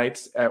certain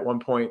nights at one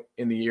point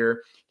in the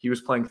year he was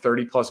playing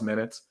 30-plus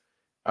minutes,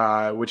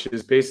 which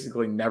has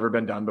basically never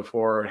been done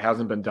before. It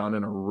hasn't been done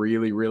in a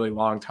really, really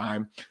long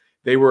time.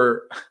 They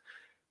were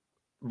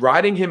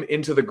riding him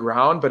into the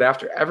ground, but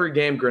after every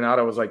game,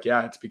 Granato was like,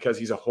 yeah, it's because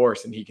he's a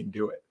horse and he can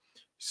do it.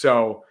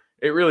 So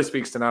it really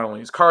speaks to not only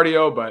his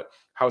cardio, but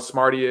how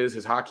smart he is,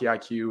 his hockey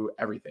IQ,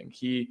 everything.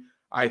 He,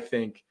 I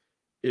think,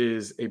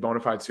 is a bona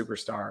fide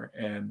superstar,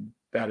 and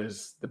that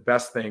is the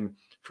best thing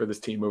for this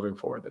team moving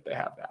forward, that they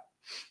have that.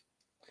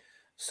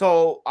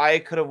 So I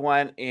could have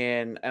went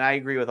in, and I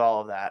agree with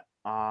all of that.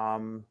 I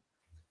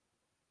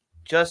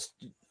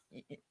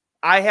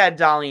had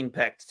Dahlin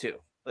picked too.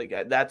 Like,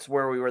 that's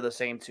where we were the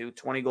same too.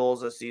 20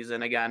 goals this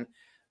season. Again,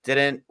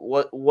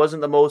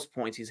 wasn't the most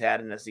points he's had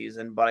in the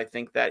season, but I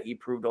think that he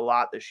proved a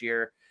lot this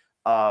year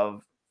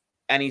of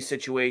any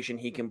situation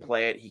he can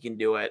play it, he can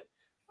do it.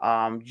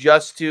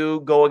 Just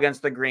to go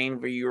against the grain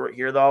for you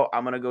here, though,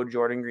 I'm going to go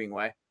Jordan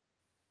Greenway.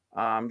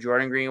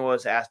 Jordan Greenway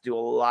was asked to do a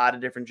lot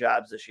of different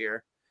jobs this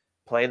year.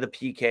 Play the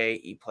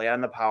PK, he played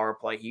on the power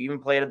play. He even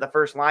played at the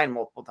first line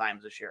multiple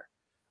times this year.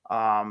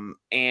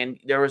 And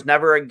there was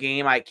never a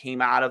game I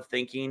came out of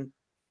thinking,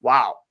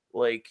 wow,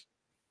 like,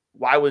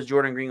 why was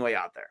Jordan Greenway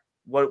out there?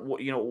 What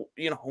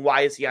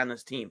why is he on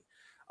this team?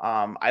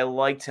 I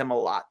liked him a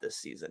lot this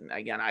season.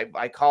 Again,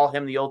 I call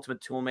him the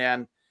ultimate tool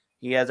man.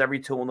 He has every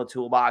tool in the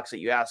toolbox that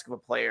you ask of a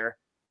player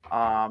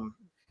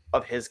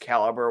of his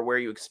caliber, where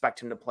you expect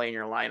him to play in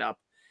your lineup.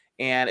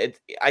 And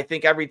I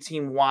think every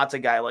team wants a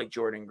guy like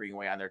Jordan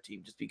Greenway on their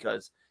team just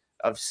because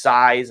of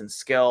size and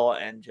skill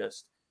and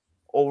just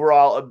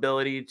overall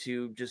ability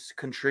to just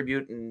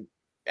contribute in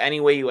any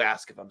way you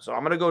ask of him. So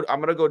I'm gonna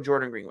go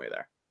Jordan Greenway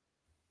there.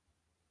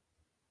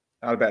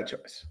 Not a bad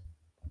choice.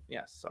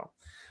 Yes. So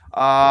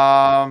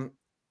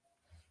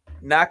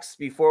next,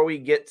 before we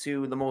get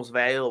to the most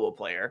valuable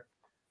player,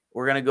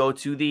 we're gonna go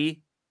to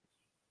the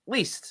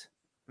least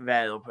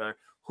valuable player.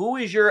 Who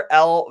is your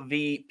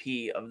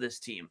LVP of this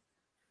team?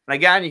 And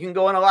again, you can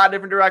go in a lot of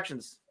different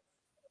directions.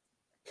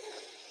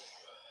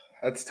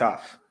 That's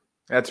tough.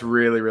 That's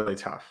really, really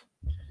tough.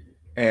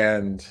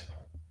 And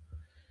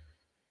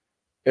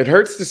it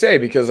hurts to say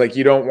because, like,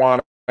 you don't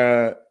want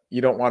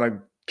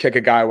to kick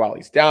a guy while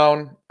he's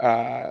down.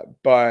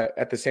 But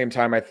at the same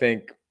time, I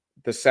think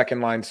the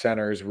second line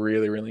center is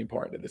really, really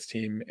important to this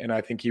team. And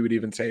I think he would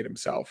even say it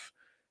himself.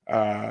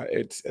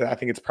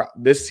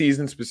 This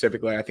season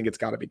specifically, I think it's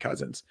got to be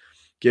Cousins,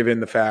 given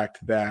the fact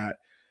that,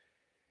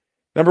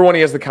 number one,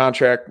 he has the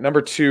contract.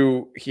 Number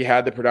two, he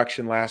had the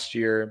production last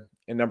year.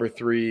 And number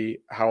three,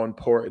 how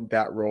important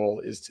that role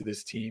is to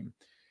this team.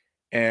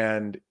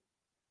 And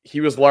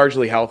he was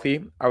largely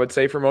healthy, I would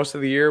say, for most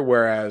of the year,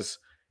 whereas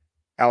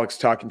Alex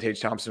Tuch and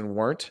Tage Thompson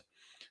weren't.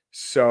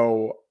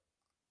 So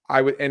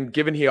and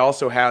given he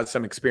also has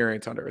some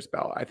experience under his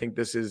belt, I think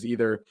this is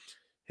either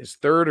his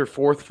third or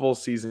fourth full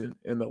season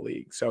in the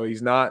league. So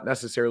he's not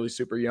necessarily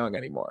super young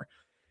anymore.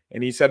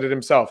 And he said it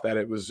himself that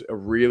it was a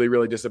really,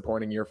 really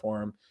disappointing year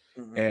for him.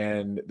 Mm-hmm.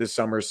 And this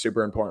summer is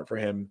super important for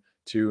him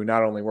to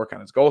not only work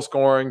on his goal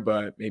scoring,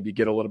 but maybe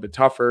get a little bit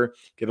tougher,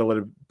 get a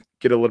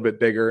little bit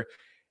bigger.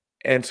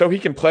 And so he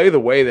can play the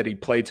way that he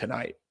played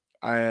tonight.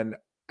 And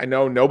I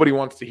know nobody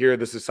wants to hear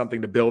this is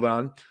something to build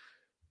on,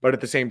 but at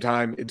the same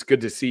time, it's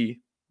good to see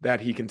that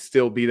he can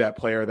still be that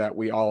player that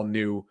we all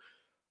knew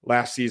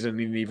last season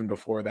and even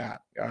before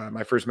that.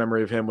 My first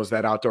memory of him was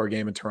that outdoor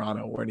game in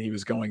Toronto when he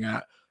was going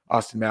at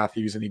Austin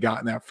Matthews and he got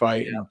in that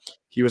fight and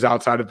he was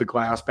outside of the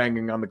glass,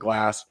 banging on the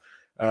glass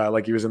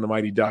like he was in the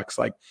Mighty Ducks.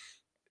 Like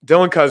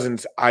Dylan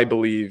Cousins, I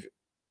believe,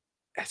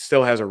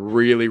 still has a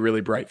really,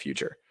 really bright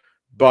future.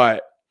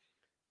 But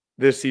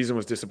this season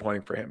was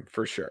disappointing for him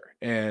for sure.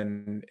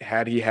 And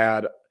had he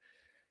had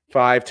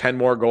 5-10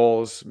 more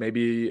goals,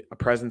 maybe a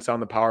presence on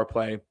the power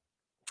play,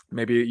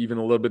 maybe even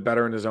a little bit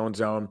better in his own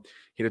zone.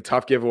 He had a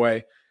tough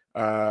giveaway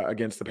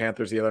against the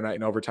Panthers the other night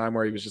in overtime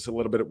where he was just a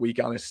little bit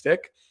weak on his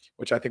stick,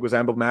 which I think was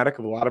emblematic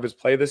of a lot of his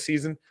play this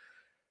season.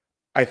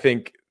 I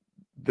think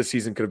the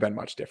season could have been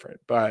much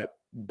different. But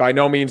by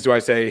no means do I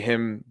say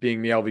him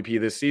being the LVP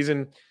this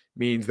season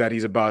means that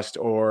he's a bust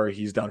or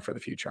he's done for the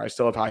future. I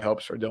still have high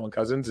hopes for Dylan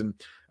Cousins, and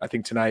I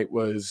think tonight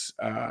was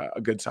a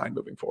good sign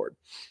moving forward.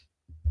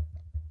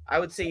 I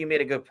would say you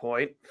made a good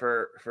point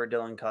for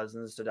Dylan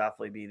Cousins to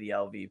definitely be the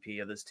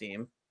LVP of this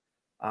team.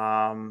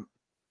 And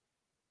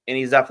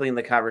he's definitely in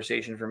the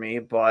conversation for me,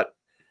 but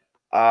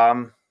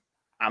I'm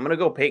going to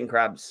go Peyton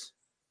Krebs.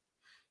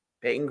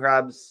 Peyton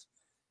Krebs,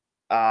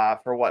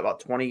 for what, about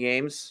 20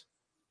 games,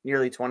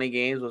 nearly 20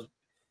 games, was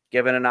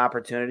given an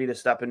opportunity to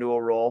step into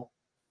a role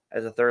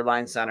as a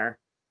third-line center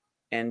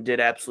and did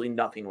absolutely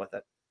nothing with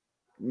it.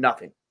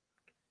 Nothing.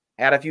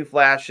 Had a few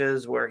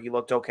flashes where he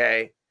looked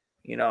okay,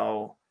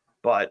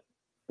 but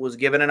was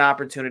given an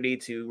opportunity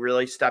to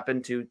really step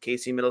into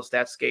Casey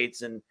Middlestad's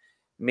skates and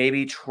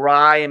maybe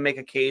try and make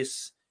a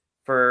case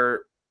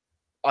for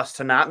us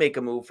to not make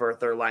a move for a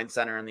third-line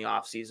center in the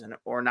offseason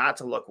or not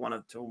to look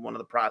to one of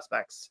the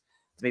prospects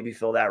to maybe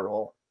fill that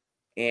role.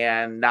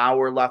 And now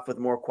we're left with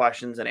more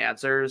questions and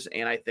answers,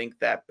 and I think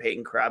that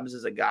Peyton Krebs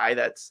is a guy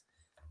that's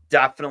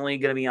definitely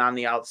going to be on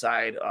the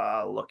outside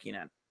looking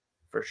in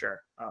for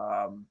sure.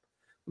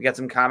 We got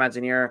some comments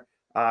in here.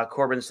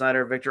 Corbin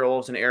Snyder, Victor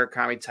Olofsson, Eric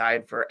Comey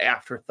tied for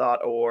Afterthought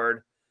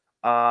Award.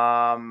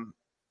 From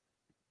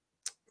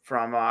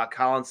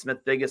Colin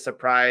Smith, biggest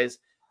surprise,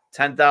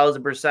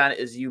 10,000%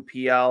 is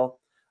UPL.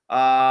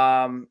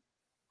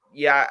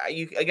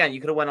 You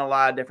could have went a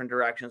lot of different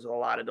directions with a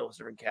lot of those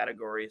different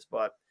categories,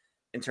 but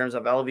in terms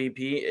of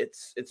LVP,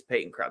 it's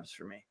Peyton Krebs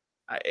for me.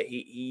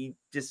 He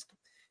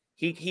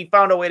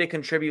found a way to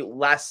contribute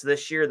less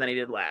this year than he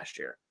did last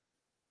year,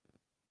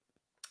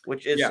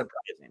 which is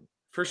surprising.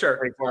 For sure.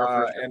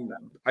 And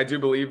I do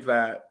believe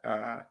that,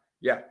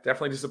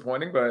 definitely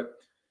disappointing, but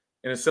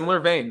in a similar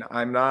vein,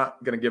 I'm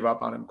not going to give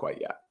up on him quite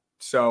yet.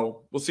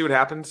 So we'll see what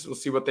happens. We'll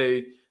see what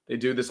they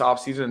do this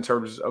offseason in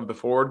terms of the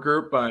forward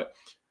group, but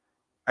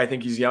I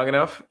think he's young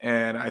enough,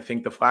 and I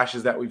think the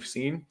flashes that we've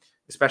seen,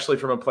 especially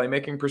from a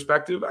playmaking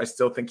perspective, I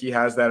still think he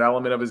has that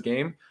element of his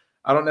game.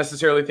 I don't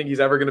necessarily think he's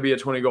ever going to be a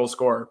 20-goal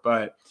scorer,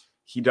 but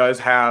he does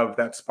have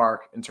that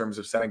spark in terms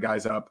of setting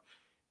guys up.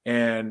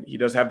 And he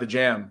does have the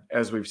jam,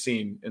 as we've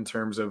seen, in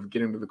terms of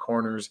getting to the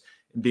corners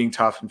and being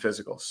tough and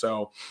physical.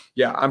 So,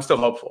 yeah, I'm still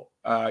hopeful,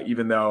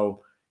 even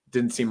though it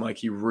didn't seem like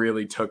he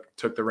really took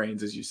the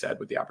reins, as you said,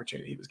 with the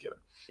opportunity he was given.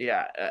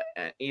 Yeah,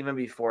 even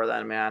before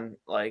then, man,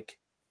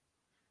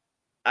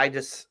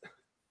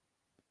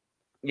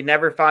 you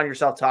never found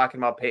yourself talking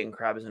about Peyton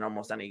Krebs in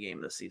almost any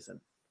game this season.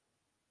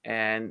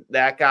 And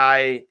that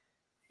guy,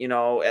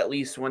 at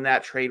least when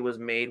that trade was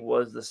made,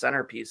 was the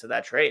centerpiece of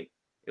that trade.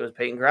 It was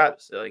Peyton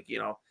Krebs.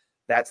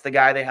 That's the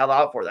guy they held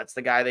out for. That's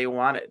the guy they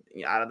wanted.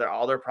 Out of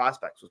all their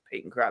prospects was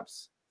Peyton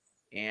Krebs.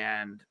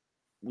 And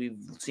we've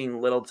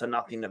seen little to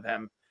nothing of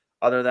him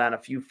other than a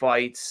few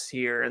fights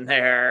here and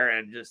there.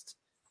 And just,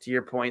 to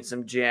your point,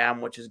 some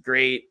jam, which is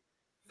great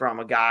from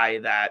a guy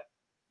that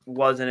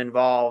wasn't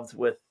involved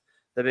with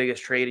the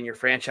biggest trade in your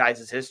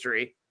franchise's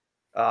history.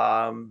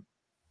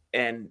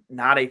 And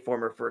not a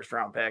former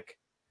first-round pick.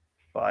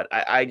 But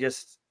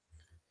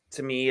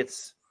to me,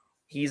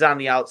 he's on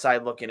the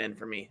outside looking in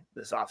for me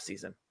this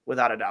offseason,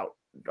 without a doubt.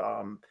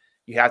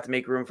 You have to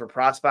make room for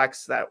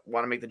prospects that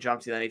want to make the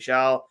jump to the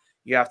NHL.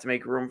 You have to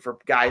make room for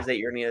guys that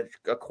you're going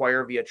to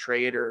acquire via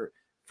trade or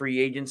free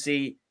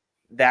agency.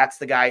 That's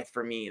the guy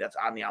for me that's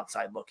on the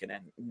outside looking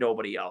in.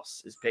 Nobody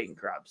else is Peyton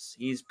Krebs.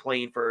 He's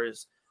playing for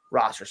his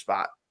roster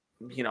spot,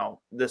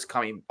 this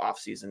coming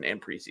offseason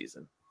and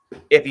preseason,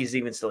 if he's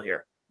even still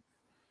here.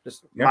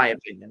 Just my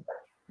opinion.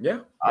 Yeah.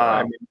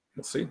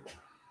 Let's see.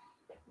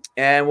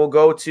 And we'll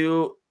go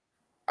to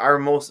our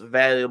most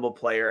valuable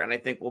player, and I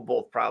think we'll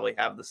both probably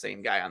have the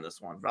same guy on this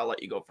one, but I'll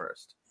let you go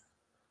first.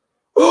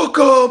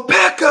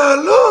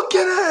 Ukko-Pekka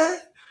Luukkonen.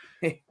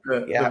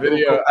 The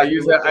video I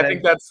use that. I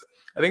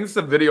think it's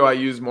the video I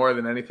use more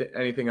than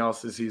anything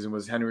else this season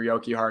was Henri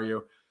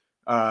Jokiharju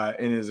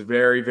in his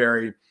very,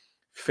 very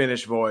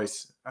Finnish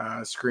voice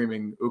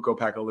screaming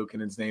Ukko-Pekka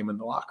Luukkonen's name in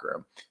the locker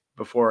room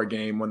before a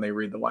game when they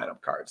read the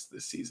lineup cards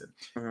this season.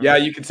 Mm-hmm. Yeah,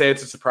 you could say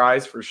it's a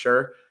surprise for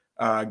sure,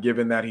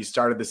 given that he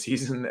started the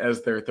season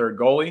as their third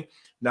goalie,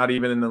 not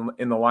even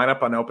in the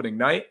lineup on opening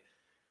night.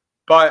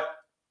 But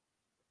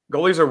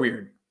goalies are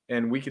weird,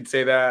 and we could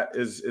say that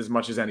as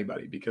much as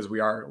anybody because we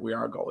are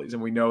goalies,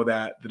 and we know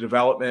that the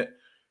development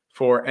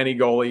for any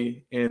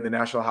goalie in the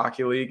National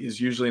Hockey League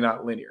is usually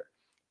not linear.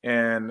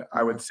 And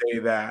I would say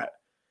that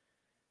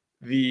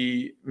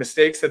the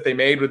mistakes that they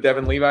made with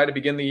Devin Levi to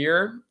begin the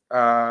year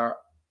are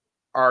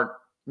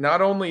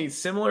not only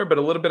similar, but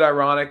a little bit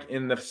ironic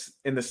in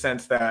the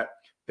sense that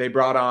they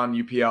brought on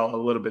UPL a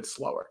little bit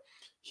slower.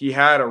 He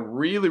had a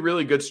really,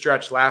 really good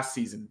stretch last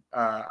season.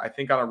 I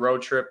think on a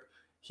road trip,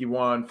 he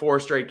won 4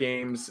 straight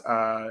games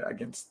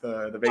against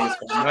the Vegas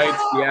Golden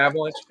Knights, the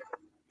Avalanche.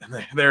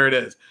 There it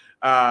is.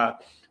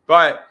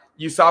 But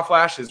you saw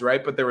flashes,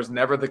 right? But there was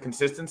never the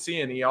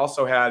consistency. And he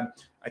also had,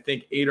 I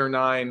think, 8 or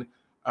 9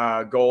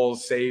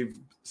 goals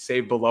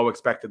saved below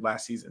expected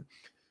last season.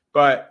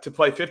 But to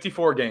play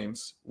 54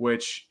 games,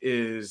 which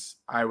is,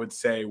 I would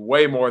say,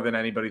 way more than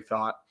anybody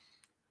thought,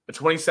 a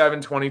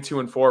 27,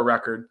 22, and 4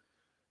 record,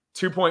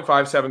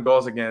 2.57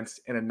 goals against,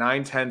 and a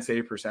 910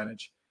 save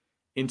percentage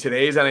in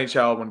today's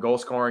NHL, when goal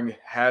scoring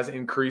has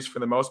increased for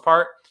the most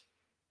part,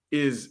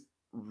 is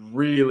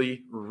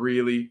really,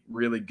 really,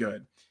 really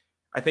good.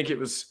 I think it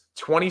was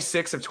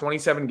 26 of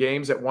 27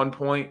 games at one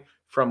point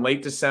from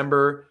late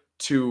December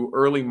to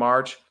early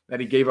March that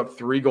he gave up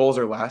 3 goals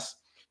or less,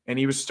 and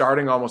he was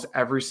starting almost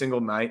every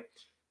single night.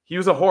 He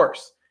was a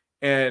horse.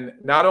 And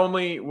not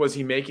only was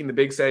he making the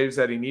big saves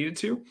that he needed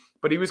to,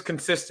 but he was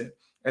consistent.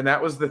 And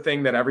that was the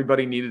thing that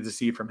everybody needed to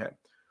see from him.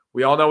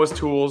 We all know his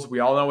tools. We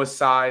all know his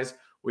size.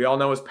 We all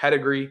know his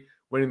pedigree,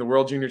 winning the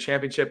World Junior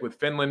Championship with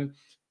Finland.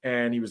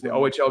 And he was the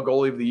OHL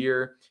goalie of the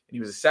year. And he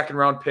was a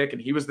 2nd-round pick.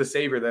 And he was the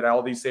savior that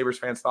all these Sabres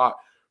fans thought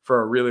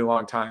for a really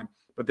long time.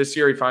 But this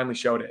year he finally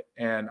showed it.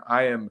 And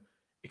I am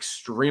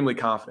extremely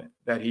confident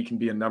that he can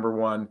be a number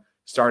 1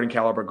 starting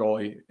caliber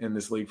goalie in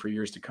this league for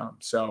years to come.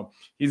 So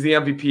he's the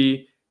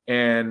MVP.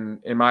 And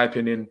in my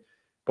opinion,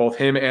 both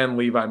him and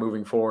Levi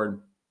moving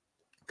forward,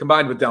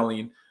 combined with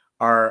Dahlin,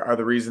 are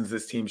the reasons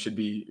this team should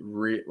be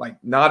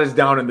not as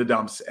down in the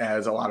dumps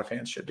as a lot of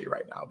fans should be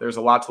right now. There's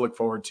a lot to look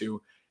forward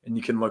to, and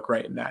you can look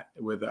right in that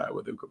with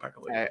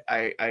Ukko-Pekka.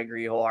 I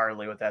agree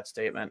wholeheartedly with that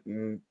statement.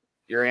 And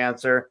your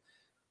answer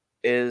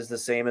is the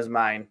same as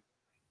mine.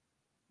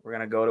 We're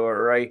gonna go to it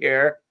right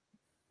here.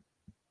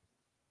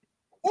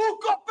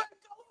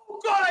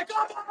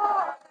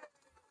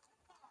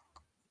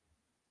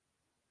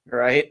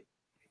 Right?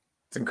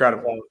 It's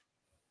incredible.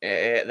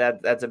 So,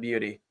 that's a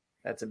beauty.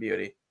 That's a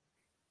beauty.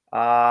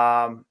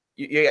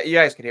 You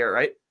guys could hear it,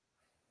 right?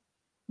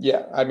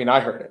 Yeah, I mean, I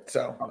heard it,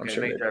 so okay, I'm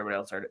sure make sure everybody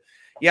else heard it.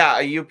 Yeah,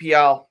 a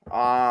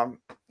UPL.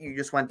 You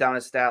just went down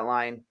a stat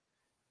line.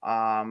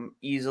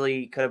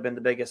 Easily could have been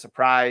the biggest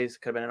surprise.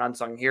 Could have been an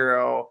unsung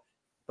hero,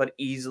 but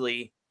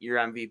easily your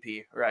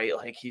MVP, right?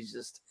 Like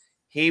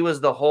he was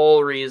the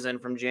whole reason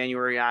from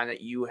January on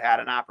that you had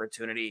an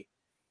opportunity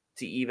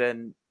to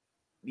even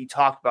be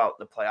talked about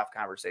the playoff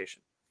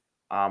conversation.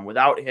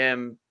 Without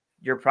him,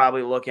 you're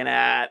probably looking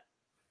at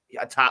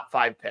a top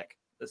 5 pick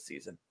this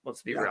season.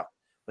 Let's be real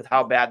with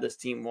how bad this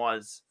team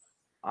was.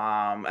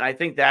 And I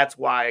think that's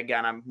why,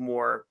 again, I'm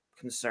more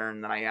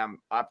concerned than I am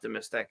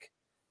optimistic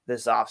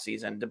this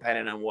offseason,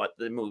 depending on what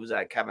the moves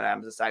that Kevin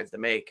Adams decides to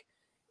make,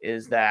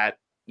 is that,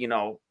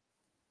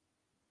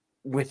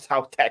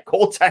 without that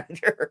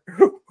goaltender,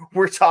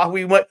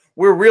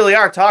 we really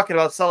are talking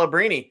about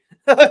Celebrini.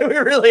 We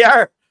really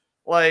are.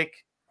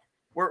 Like,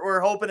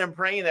 we're hoping and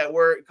praying that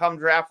come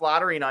draft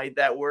lottery night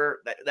that we're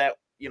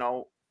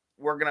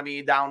going to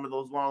be down to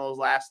one of those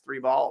last 3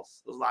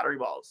 balls, those lottery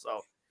balls.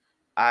 So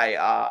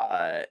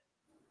but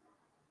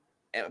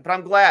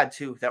I'm glad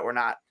too that we're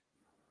not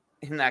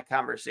in that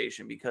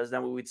conversation, because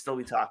then we would still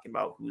be talking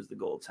about who's the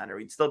goaltender.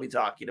 We'd still be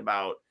talking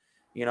about,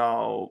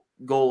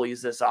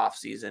 goalies this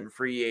offseason,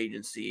 free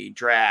agency,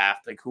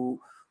 draft, like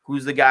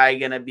who's the guy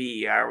going to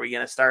be? Are we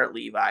going to start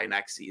Levi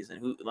next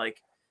season?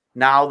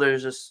 Now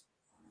there's just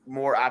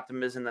more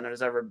optimism than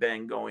there's ever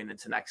been going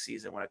into next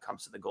season when it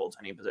comes to the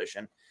goaltending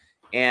position.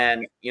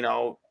 And,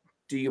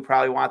 do you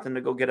probably want them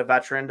to go get a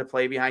veteran to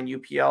play behind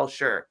UPL?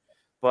 Sure.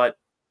 But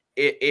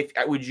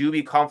would you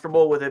be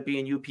comfortable with it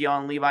being UPL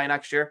and Levi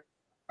next year?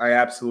 I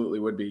absolutely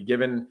would be,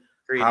 given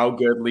how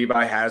good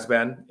Levi has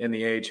been in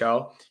the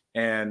AHL.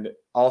 And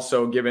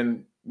also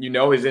given,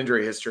 his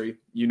injury history,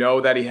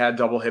 that he had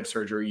double hip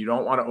surgery. You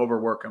don't want to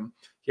overwork him.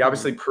 He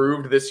obviously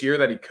proved this year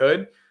that he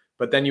could,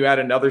 but then you add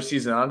another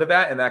season onto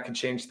that, and that can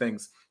change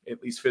things,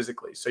 at least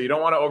physically. So you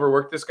don't want to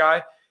overwork this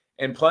guy.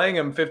 And playing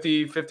him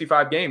 50,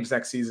 55 games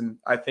next season,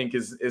 I think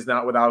is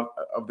not without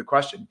of the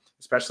question,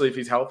 especially if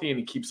he's healthy and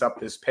he keeps up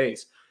this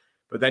pace.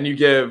 But then you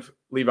give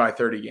Levi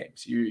 30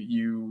 games.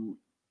 You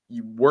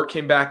work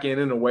him back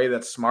in a way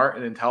that's smart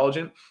and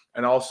intelligent,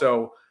 and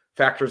also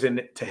factors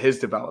into his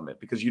development,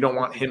 because you don't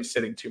want him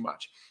sitting too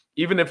much.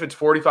 Even if it's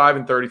 45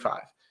 and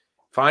 35,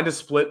 find a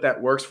split that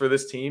works for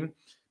this team,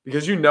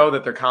 because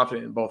that they're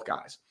confident in both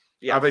guys.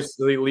 Yes.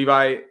 Obviously,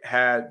 Levi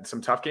had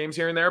some tough games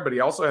here and there, but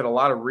he also had a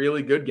lot of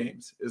really good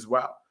games as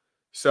well.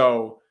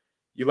 So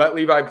you let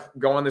Levi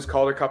go on this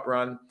Calder Cup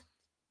run.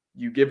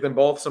 You give them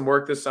both some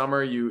work this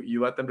summer.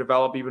 You let them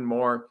develop even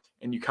more,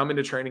 and you come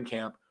into training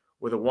camp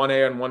with a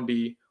 1A and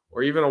 1B,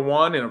 or even a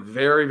 1 and a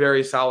very,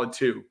 very solid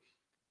 2.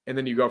 And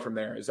then you go from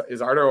there.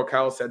 As Ardo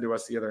O'Kell said to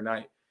us the other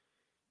night,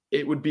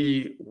 it would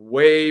be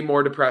way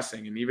more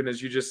depressing. And even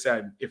as you just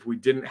said, if we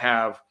didn't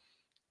have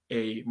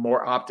a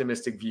more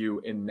optimistic view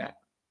in net.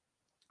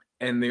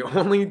 And the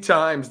only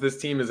times this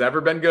team has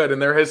ever been good in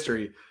their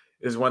history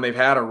is when they've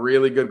had a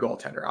really good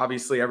goaltender.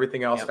 Obviously,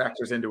 everything else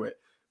factors into it,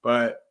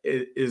 but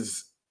it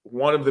is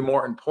one of the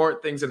more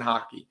important things in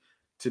hockey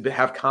to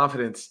have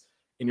confidence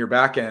in your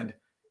back end,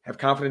 have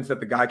confidence that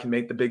the guy can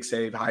make the big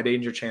save, high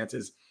danger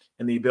chances,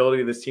 and the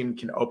ability of this team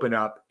can open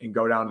up and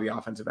go down to the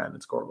offensive end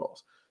and score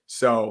goals.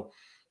 So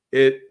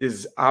it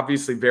is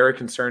obviously very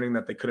concerning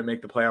that they couldn't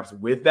make the playoffs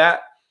with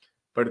that,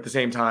 but at the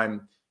same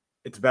time,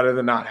 it's better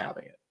than not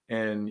having it.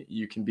 And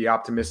you can be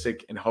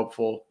optimistic and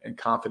hopeful and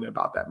confident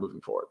about that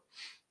moving forward.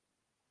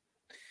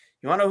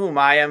 You want to know who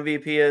my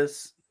MVP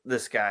is?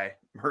 This guy,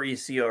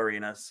 Mauricio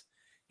Arenas.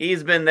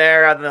 He's been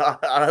there on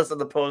us in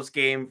the post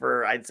game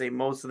for, I'd say,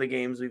 most of the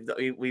games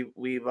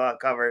we've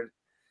covered,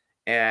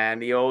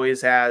 and he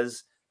always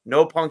has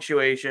no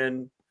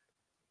punctuation.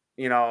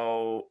 You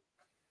know,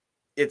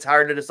 it's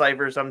hard to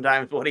decipher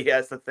sometimes what he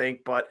has to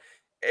think, but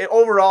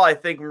overall, I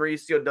think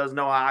Mauricio does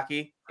know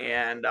hockey,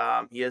 and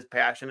he is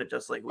passionate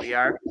just like we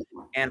are.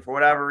 And for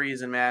whatever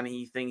reason, man,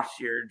 he thinks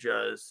you're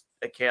just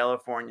a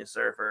California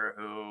surfer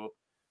who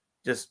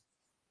just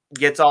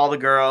gets all the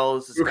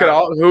girls. Who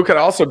could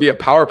also be a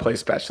power play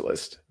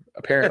specialist,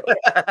 apparently.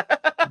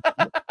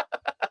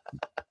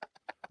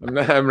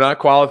 I'm not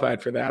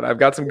qualified for that. I've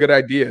got some good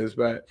ideas,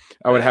 but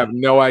I would have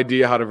no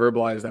idea how to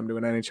verbalize them to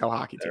an NHL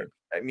hockey team.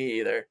 Me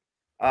either.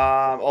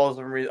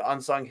 Also,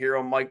 unsung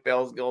hero Mike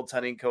Bell's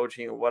goaltending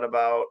coaching. What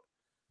about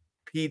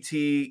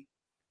PK?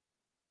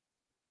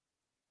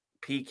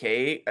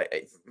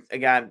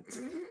 Again,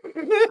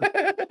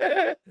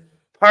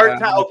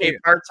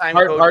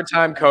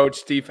 part-time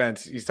coach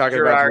defense. He's talking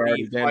about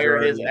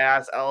Girardi, his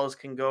ass. Ellis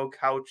can go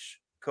coach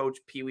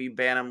Pee Wee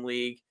Bantam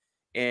League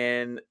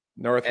in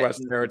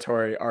Northwest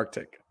Territory,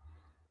 Arctic.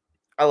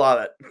 I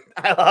love it.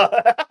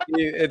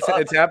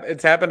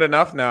 It's happened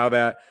enough now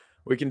that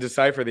we can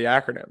decipher the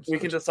acronyms. We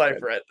can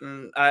decipher it,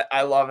 and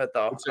I love it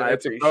though. I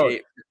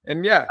appreciate.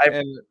 And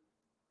and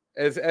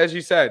as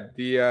you said,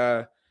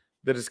 the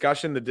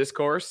discussion, the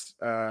discourse,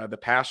 the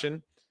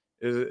passion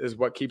is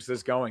what keeps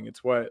this going.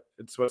 It's what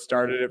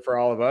started it for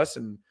all of us,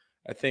 and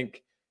I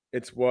think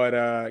it's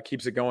what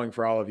keeps it going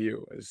for all of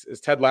you. As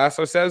Ted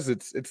Lasso says,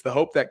 it's the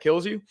hope that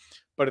kills you,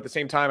 but at the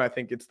same time, I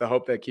think it's the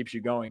hope that keeps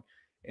you going,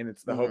 and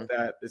it's the hope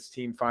that this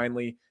team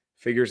finally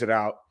figures it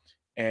out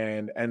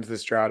and ends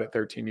this drought at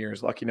 13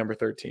 years. Lucky number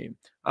 13.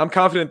 I'm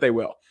confident they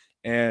will,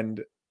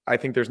 and I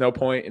think there's no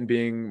point in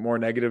being more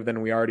negative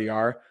than we already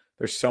are.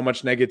 There's so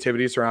much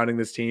negativity surrounding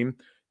this team.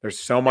 There's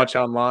so much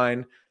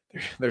online.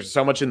 There's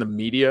so much in the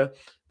media.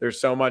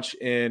 There's so much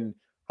in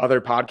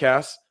other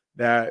podcasts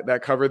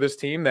that cover this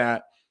team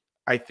that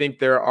I think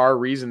there are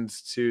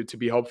reasons to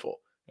be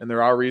hopeful, and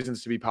there are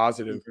reasons to be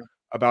positive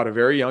about a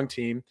very young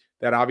team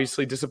that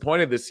obviously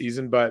disappointed this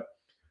season, but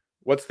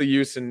what's the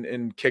use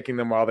in kicking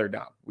them while they're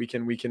down? We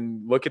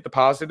can look at the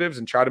positives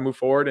and try to move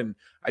forward and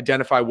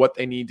identify what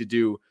they need to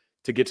do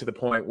to get to the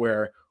point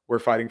where we're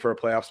fighting for a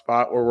playoff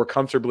spot or we're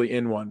comfortably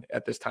in one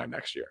at this time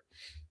next year.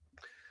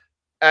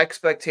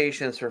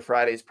 Expectations for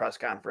Friday's press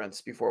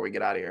conference before we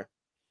get out of here.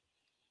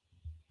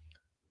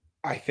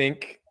 I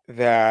think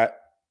that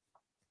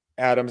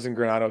Adams and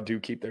Granato do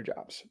keep their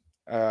jobs.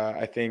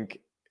 I think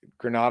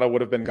Granato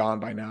would have been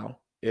gone by now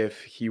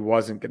if he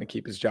wasn't going to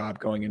keep his job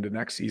going into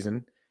next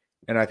season.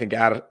 And I think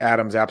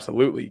Adams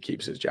absolutely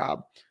keeps his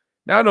job.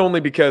 Not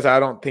only because I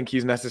don't think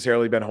he's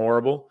necessarily been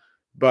horrible,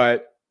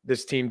 but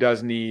this team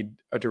does need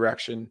a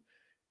direction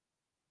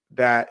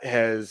that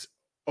has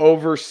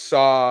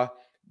oversaw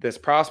this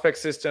prospect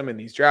system and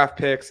these draft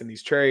picks and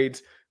these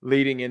trades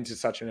leading into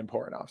such an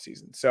important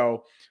offseason.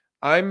 So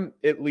I'm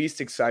at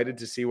least excited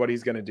to see what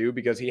he's going to do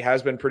because he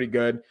has been pretty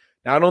good,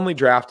 not only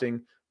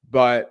drafting,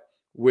 but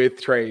with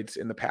trades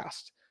in the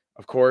past.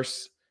 Of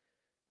course,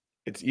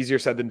 it's easier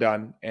said than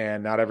done,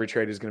 and not every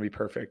trade is going to be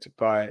perfect.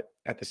 But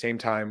at the same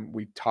time,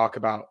 we talk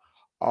about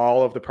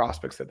all of the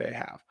prospects that they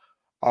have,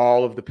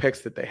 all of the picks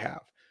that they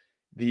have,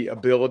 the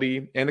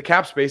ability and the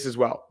cap space as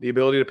well, the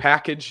ability to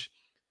package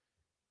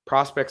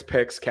prospects,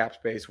 picks, cap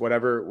space,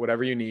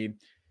 whatever you need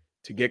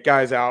to get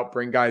guys out,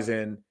 bring guys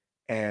in,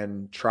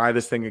 and try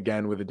this thing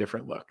again with a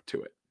different look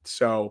to it.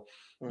 So,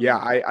 yeah,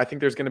 I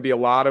think there's going to be a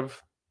lot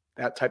of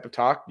that type of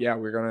talk. Yeah,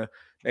 we're going to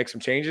make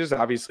some changes.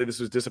 Obviously, this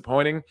was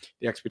disappointing.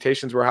 The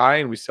expectations were high,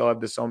 and we still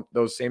have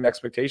those same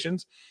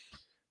expectations.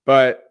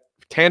 But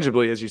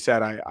tangibly, as you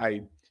said,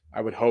 I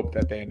would hope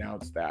that they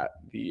announce that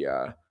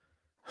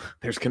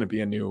there's going to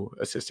be a new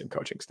assistant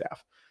coaching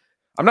staff.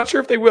 I'm not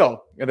sure if they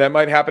will. That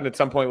might happen at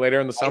some point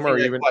later in the summer. I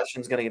think that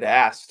question's going to get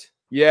asked.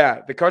 Yeah,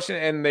 the question,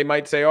 and they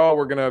might say, "Oh,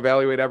 we're going to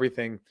evaluate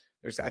everything."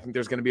 I think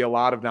there's going to be a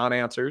lot of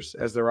non-answers,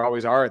 as there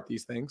always are at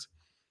these things.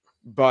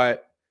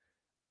 But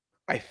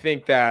I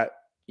think that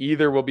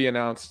either will be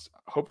announced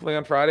hopefully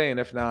on Friday, and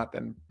if not,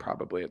 then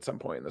probably at some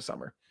point in the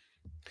summer.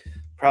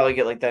 Probably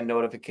get like that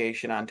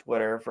notification on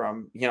Twitter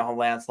from,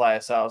 Lance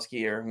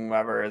Lyasowski or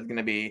whomever is going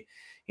to be,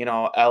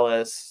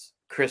 Ellis,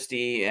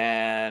 Christie,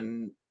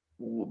 and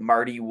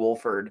Marty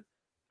Wolford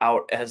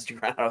out as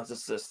Granado's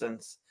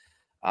assistants.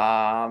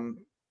 And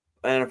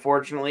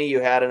unfortunately, you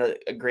had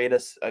a great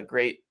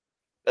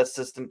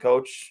assistant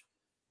coach,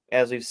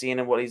 as we've seen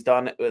in what he's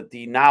done with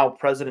the now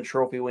President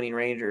Trophy winning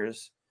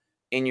Rangers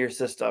in your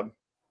system,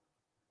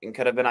 and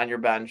could have been on your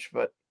bench,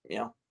 but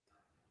yeah,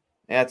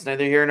 it's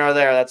neither here nor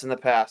there. That's in the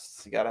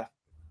past. You gotta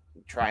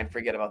try and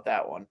forget about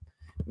that one.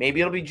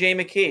 Maybe it'll be Jay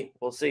McKee.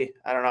 We'll see.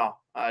 I don't know.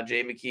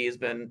 Jay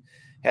McKee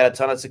had a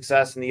ton of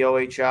success in the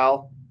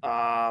OHL.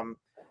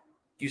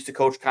 Used to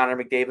coach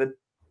Connor McDavid.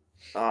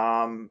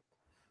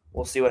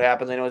 We'll see what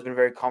happens. I know he's been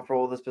very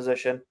comfortable with this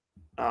position.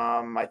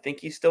 I think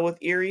he's still with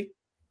Erie.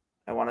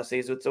 I want to say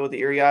he's still with the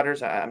Erie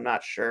Otters. I'm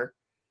not sure.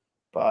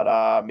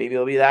 But maybe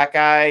it'll be that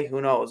guy.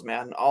 Who knows,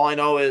 man? All I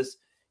know is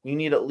you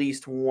need at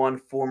least one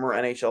former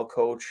NHL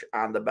coach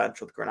on the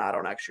bench with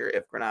Granato next year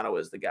if Granato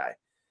is the guy.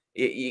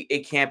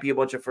 It can't be a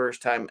bunch of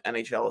first-time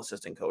NHL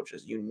assistant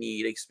coaches. You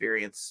need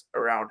experience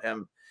around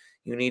him.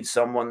 You need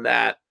someone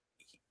that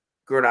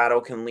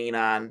Granato can lean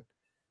on.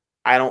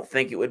 I don't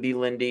think it would be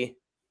Lindy.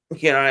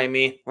 You know what I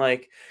mean?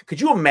 Like,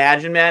 could you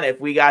imagine, man, if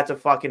we got to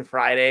fucking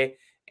Friday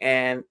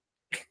and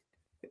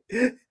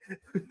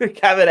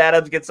Kevin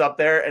Adams gets up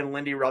there and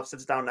Lindy Ruff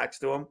sits down next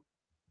to him?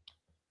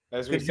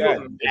 As we said,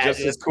 just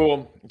as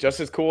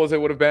cool as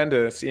it would have been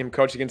to see him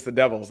coach against the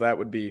Devils. That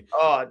would be.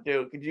 Oh,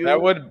 dude, that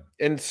would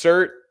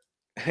insert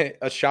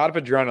a shot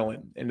of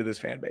adrenaline into this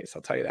fan base.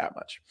 I'll tell you that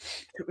much.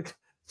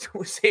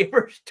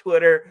 Sabres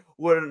Twitter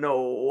wouldn't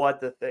know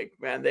what to think,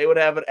 man. They would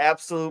have an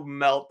absolute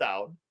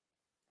meltdown.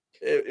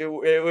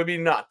 It would be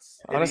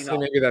nuts. Honestly,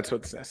 maybe that's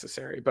what's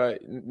necessary.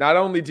 But not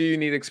only do you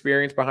need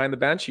experience behind the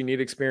bench, you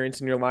need experience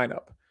in your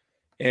lineup.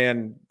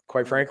 And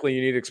quite frankly,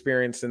 you need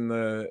experience in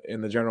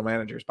the general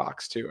manager's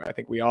box too. I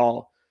think we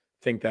all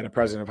think that a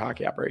president of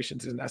hockey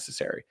operations is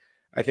necessary.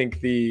 I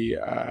think the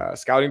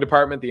scouting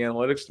department, the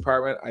analytics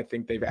department, I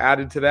think they've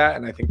added to that,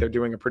 and I think they're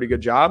doing a pretty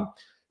good job,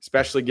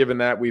 especially given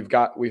that we've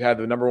had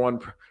the number one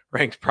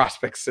ranked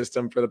prospect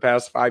system for the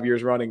past 5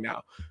 years running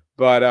now.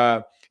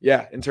 But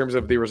yeah, in terms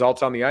of the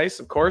results on the ice,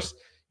 of course,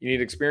 you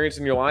need experience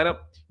in your lineup,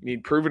 you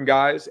need proven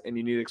guys, and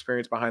you need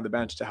experience behind the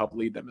bench to help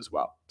lead them as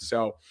well.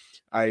 So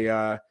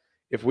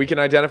if we can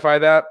identify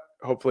that,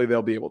 hopefully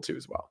they'll be able to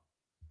as well.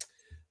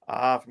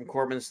 From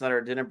Corbin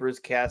Snutter, didn't Bruce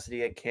Cassidy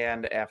get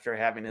canned after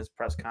having his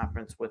press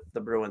conference with the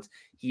Bruins?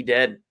 He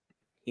did.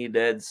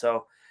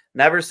 So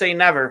never say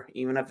never,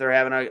 even if they're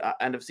having an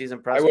end of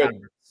season press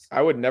conference.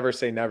 I would never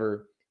say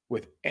never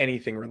with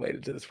anything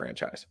related to this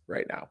franchise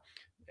right now.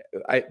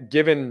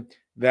 Given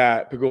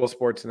that Pagula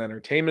Sports and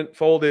Entertainment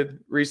folded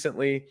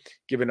recently,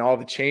 given all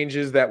the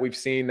changes that we've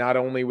seen, not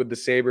only with the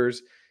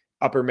Sabres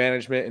upper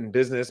management and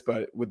business,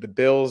 but with the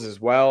Bills as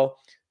well.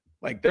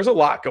 Like, there's a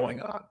lot going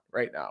on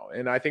right now.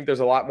 And I think there's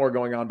a lot more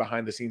going on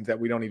behind the scenes that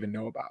we don't even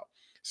know about.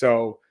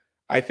 So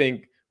I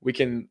think we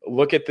can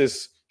look at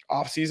this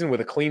offseason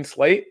with a clean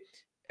slate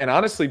and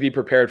honestly be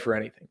prepared for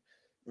anything.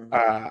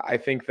 Mm-hmm. I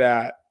think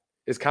that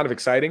is kind of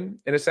exciting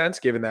in a sense,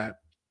 given that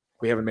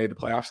we haven't made the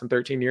playoffs in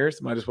 13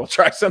 years. Might as well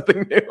try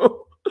something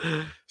new.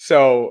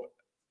 So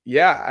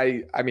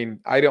yeah, I mean,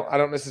 I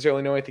don't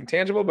necessarily know anything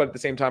tangible, but at the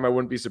same time, I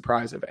wouldn't be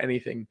surprised if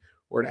anything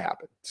were to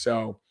happen.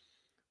 So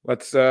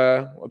let's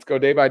go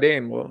day by day,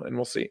 and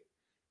we'll see.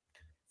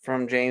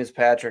 From James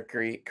Patrick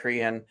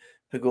Crehan,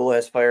 Pagula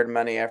has fired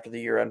many after the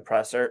year-end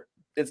presser.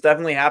 It's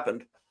definitely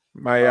happened.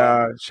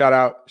 My shout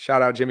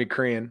out Jimmy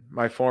Crehan,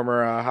 my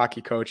former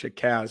hockey coach at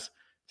Kaz,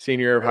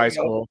 senior year of high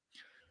school.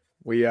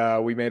 We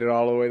made it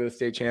all the way to the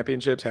state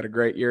championships. Had a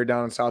great year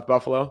down in South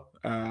Buffalo.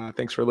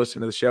 Thanks for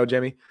listening to the show,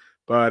 Jimmy.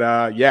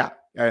 But yeah,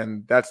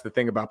 and that's the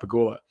thing about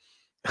Pagula.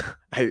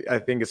 I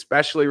think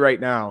especially right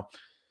now,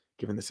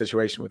 given the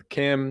situation with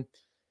Kim,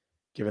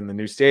 given the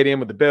new stadium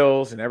with the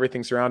Bills and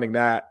everything surrounding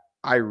that,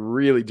 I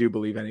really do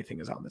believe anything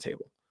is on the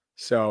table.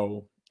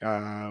 So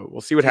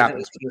we'll see what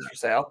happens. For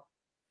sale?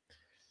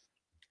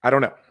 I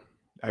don't know.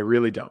 I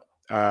really don't.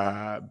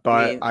 But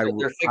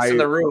they're fixing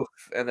the roof,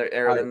 and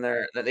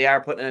they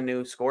are putting in a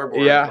new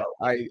scoreboard. Yeah,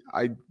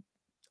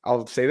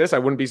 I'll say this: I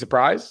wouldn't be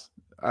surprised,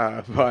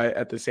 but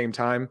at the same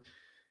time,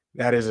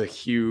 that is a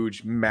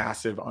huge,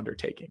 massive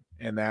undertaking,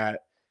 and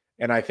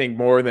I think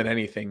more than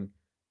anything,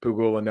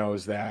 Pagula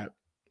knows that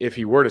if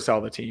he were to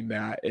sell the team,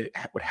 that it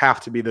would have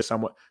to be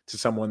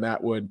someone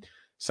that would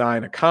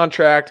sign a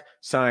contract,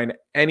 sign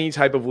any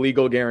type of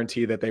legal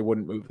guarantee that they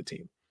wouldn't move the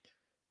team.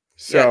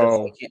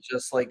 So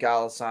just like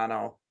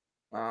Golisano.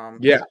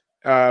 Yeah.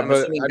 But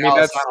I mean,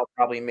 that's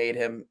probably made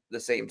him the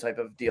same type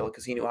of deal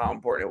because he knew how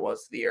important it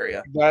was to the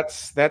area.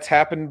 That's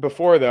happened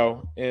before,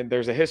 though, and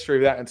there's a history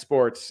of that in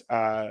sports.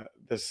 The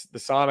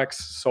Sonics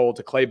sold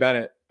to Clay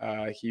Bennett.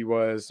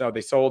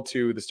 They sold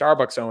to the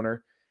Starbucks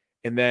owner,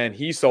 and then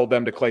he sold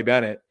them to Clay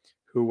Bennett,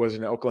 who was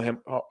an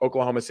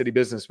Oklahoma City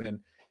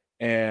businessman.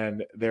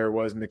 And there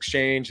was an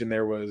exchange, and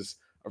there was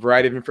a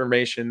variety of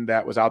information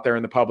that was out there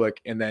in the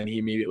public, and then he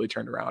immediately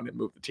turned around and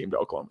moved the team to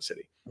Oklahoma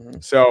City. Mm-hmm.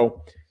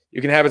 So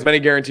you can have as many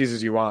guarantees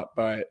as you want,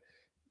 but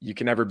you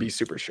can never be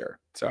super sure.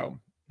 So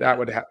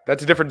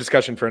that's a different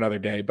discussion for another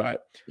day.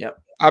 But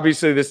yep.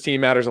 Obviously this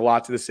team matters a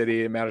lot to the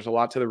city. It matters a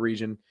lot to the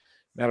region,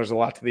 matters a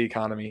lot to the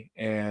economy.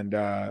 And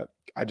I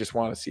just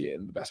want to see it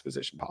in the best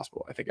position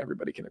possible. I think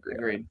everybody can agree.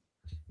 Agreed.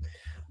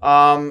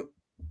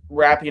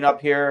 Wrapping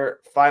up here,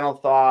 final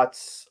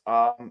thoughts.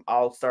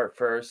 I'll start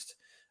first.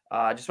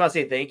 I just want to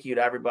say thank you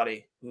to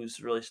everybody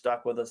who's really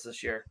stuck with us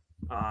this year.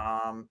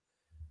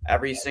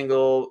 Every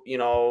single,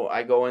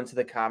 I go into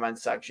the comment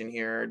section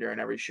here during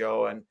every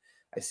show and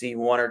I see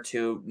one or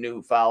two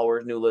new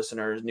followers, new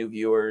listeners, new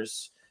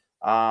viewers.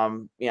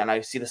 And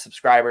I see the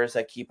subscribers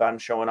that keep on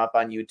showing up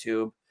on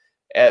YouTube.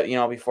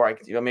 Before I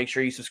make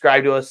sure you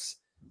subscribe to us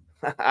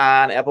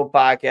on Apple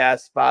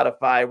Podcasts,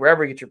 Spotify,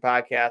 wherever you get your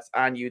podcasts,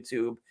 on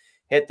YouTube.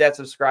 Hit that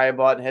subscribe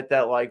button, hit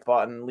that like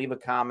button, leave a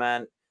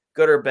comment,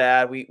 good or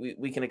bad.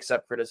 We can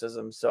accept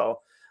criticism.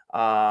 So,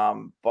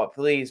 but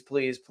please,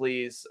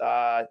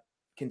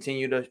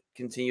 continue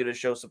to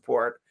show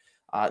support.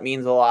 It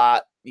means a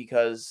lot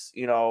because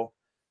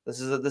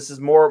this is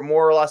more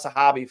or less a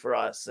hobby for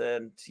us,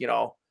 and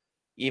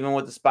even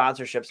with the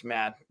sponsorships,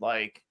 man,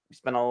 like we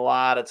spend a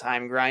lot of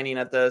time grinding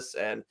at this,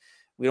 and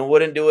we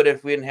wouldn't do it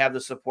if we didn't have the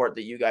support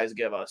that you guys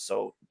give us.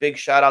 So big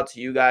shout out to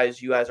you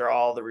guys. You guys are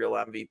all the real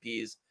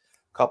MVPs.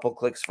 Couple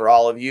clicks for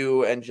all of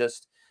you, and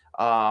just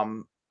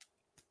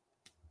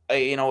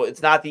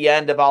it's not the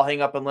end of I'll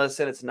hang up and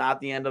listen. It's not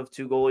the end of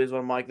Two Goalies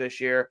One Mic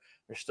this year.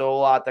 There's still a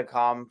lot to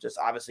come. Just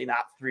obviously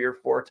not 3 or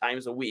 4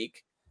 times a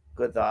week.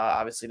 With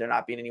obviously there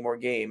not being any more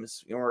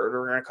games.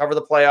 We're going to cover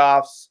the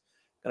playoffs.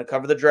 Going to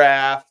cover the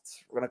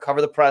draft. We're going to cover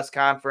the press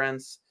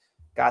conference.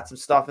 Got some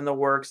stuff in the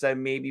works that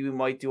maybe we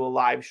might do a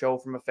live show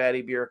from a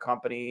Fatty Beer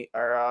company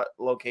or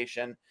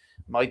location.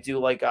 Might do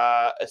like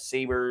a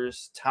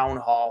Sabres town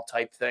hall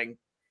type thing,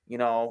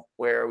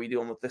 where we do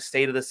them with the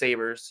state of the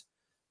Sabres.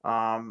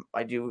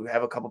 I do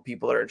have a couple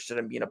people that are interested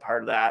in being a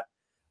part of that.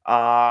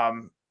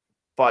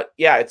 But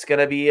yeah, it's going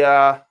to be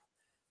a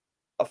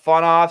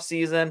fun off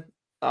season.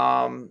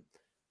 We're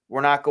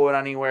not going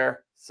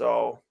anywhere.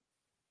 So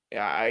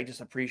yeah, I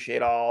just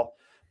appreciate all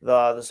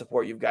the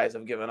support you guys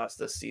have given us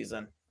this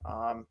season.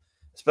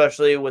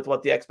 Especially with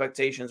what the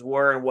expectations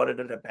were and what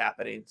ended up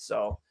happening.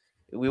 So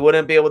we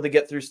wouldn't be able to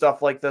get through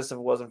stuff like this if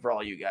it wasn't for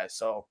all you guys.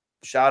 So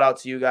shout out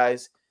to you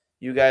guys.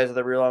 You guys are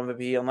the real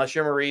MVP. Unless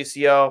you're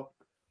Mauricio,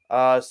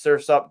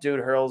 Surf's Up Dude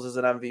Hurls is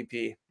an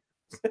MVP.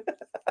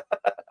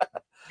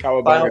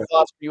 Final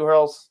thoughts for you,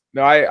 Hurls?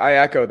 No, I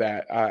echo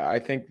that. I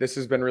think this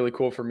has been really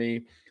cool for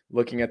me,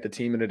 looking at the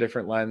team in a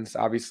different lens.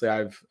 Obviously,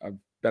 I've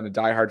been a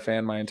diehard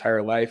fan my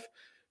entire life,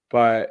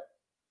 but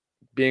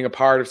being a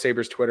part of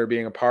Sabres Twitter,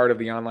 being a part of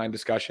the online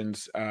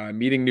discussions,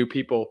 meeting new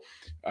people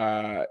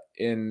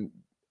in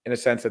a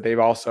sense that they've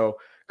also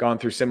gone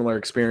through similar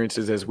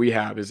experiences as we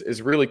have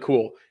is really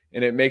cool.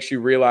 And it makes you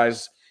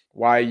realize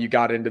why you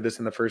got into this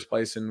in the first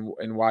place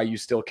and why you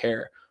still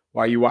care,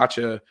 why you watch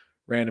a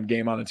random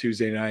game on a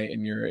Tuesday night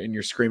and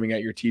you're screaming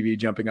at your TV,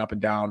 jumping up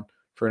and down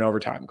for an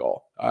overtime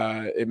goal.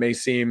 It may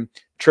seem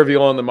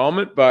trivial in the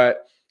moment,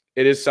 but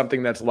it is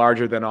something that's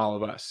larger than all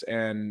of us.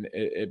 And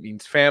it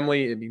means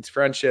family, it means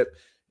friendship,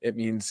 it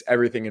means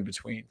everything in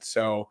between.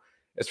 So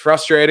as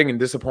frustrating and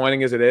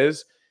disappointing as it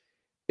is,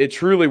 it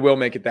truly will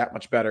make it that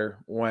much better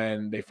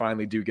when they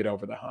finally do get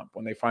over the hump,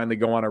 when they finally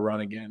go on a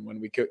run again, when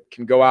we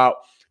can go out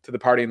to the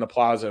party in the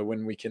plaza,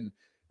 when we can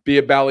be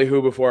a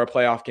ballyhoo before a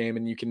playoff game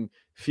and you can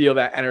feel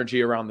that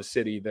energy around the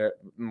city there,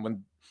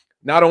 when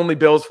not only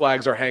Bills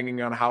flags are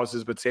hanging on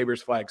houses, but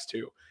Sabres flags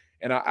too.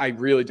 And I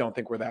really don't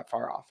think we're that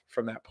far off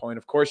from that point.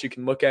 Of course, you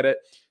can look at it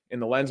in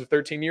the lens of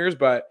 13 years,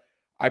 but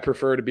I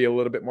prefer to be a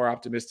little bit more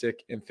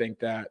optimistic and think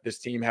that this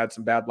team had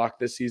some bad luck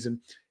this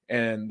season,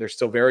 and they're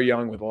still very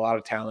young with a lot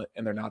of talent,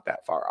 and they're not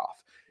that far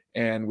off.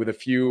 And with a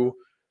few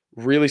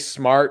really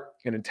smart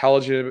and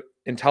intelligent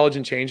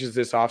changes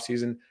this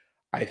offseason,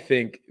 I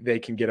think they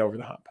can get over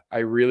the hump. I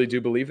really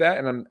do believe that,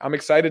 and I'm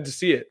excited to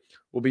see it.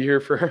 We'll be here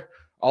for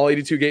all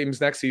 82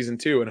 games next season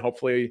too, and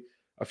hopefully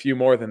a few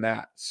more than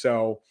that.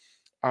 So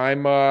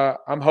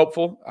I'm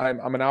hopeful.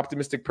 I'm an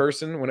optimistic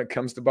person when it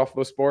comes to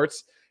Buffalo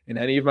sports and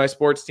any of my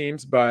sports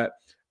teams, but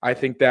I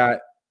think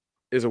that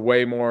is a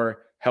way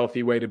more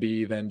healthy way to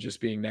be than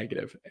just being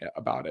negative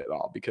about it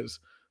all, because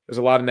there's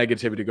a lot of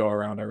negativity to go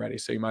around already.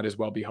 So you might as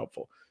well be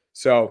hopeful.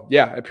 So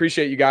yeah, I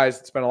appreciate you guys.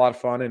 It's been a lot of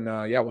fun, and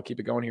yeah, we'll keep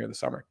it going here this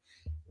summer.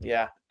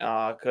 Yeah,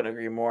 couldn't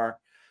agree more.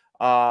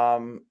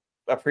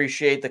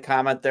 Appreciate the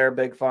comment there,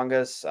 Big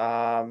Fungus.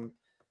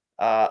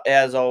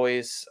 As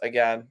always,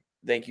 again,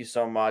 thank you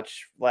so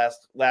much.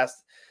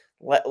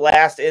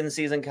 Last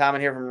in-season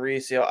comment here from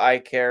Mauricio. I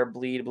care,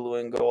 bleed blue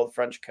and gold,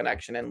 French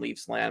Connection, and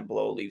Leafs land,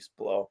 blow, Leafs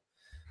blow.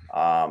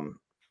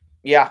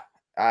 Yeah,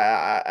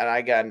 and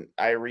again,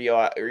 I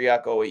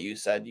re-echo what you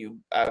said. You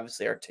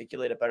obviously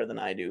articulate it better than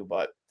I do,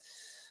 but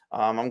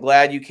I'm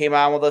glad you came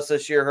on with us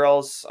this year,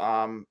 Hurls.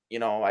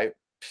 I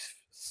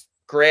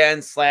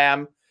grand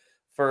slam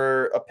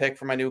for a pick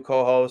for my new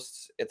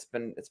co-host. It's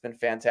been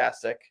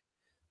fantastic.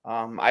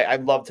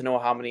 I'd love to know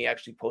how many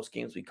actually post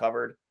games we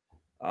covered.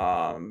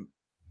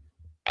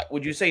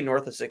 Would you say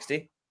north of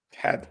 60?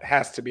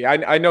 Has to be.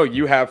 I know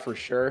you have for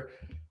sure.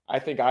 I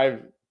think I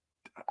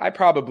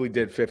probably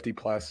did 50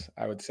 plus,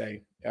 I would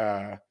say.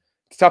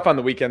 It's tough on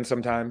the weekend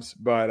sometimes,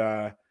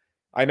 but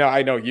I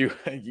know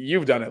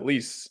you've done at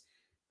least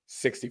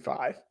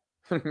 65,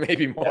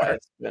 maybe Yeah, more,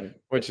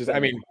 which it's is, I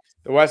been. mean,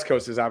 the West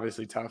Coast is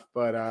obviously tough,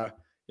 but yeah,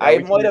 I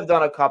might have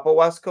done a couple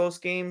West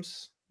Coast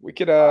games. we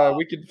could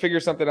figure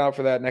something out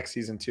for that next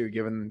season too,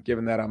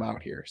 given that I'm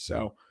out here.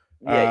 So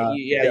Yeah,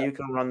 yeah, you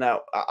can run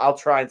that. I'll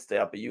try and stay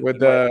up, but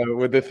with you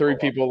might. the three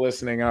people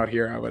listening out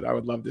here, I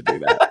would love to do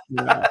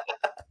that.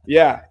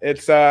 Yeah,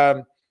 it's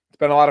been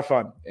a lot of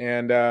fun,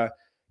 and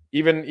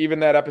even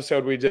that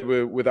episode we did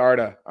with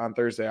Arda on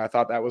Thursday, I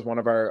thought that was one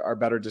of our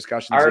better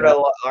discussions yet.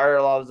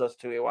 Arda loves us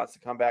too. He wants to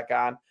come back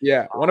on.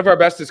 Yeah, one of our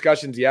best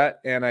discussions yet,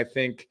 and I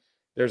think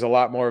there's a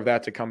lot more of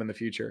that to come in the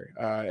future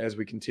as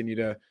we continue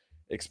to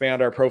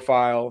expand our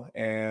profile,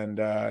 and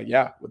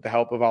yeah, with the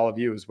help of all of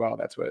you as well.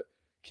 That's what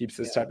keeps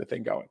this type of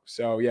thing going.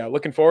 So yeah,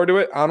 looking forward to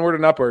it. Onward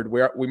and upward.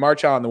 We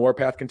march on. The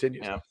warpath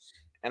continues. Yeah.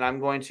 And I'm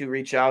going to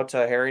reach out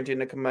to Harrington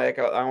to come back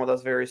on with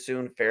us very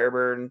soon.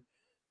 Fairburn,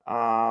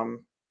 along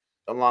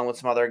with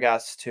some other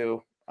guests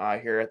too,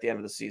 here at the end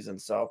of the season.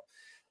 So,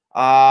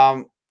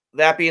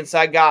 that being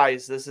said,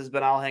 guys, this has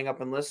been I'll Hang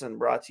Up and Listen,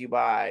 brought to you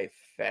by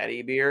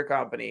Fatty Beer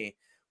Company,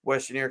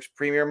 Western New York's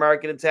premier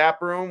market and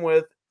tap room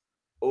with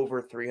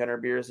over 300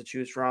 beers to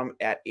choose from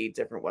at 8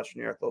 different Western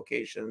New York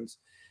locations.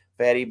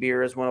 Fatty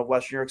Beer is one of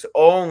Western New York's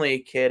only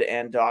kid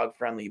and dog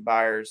friendly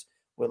bars,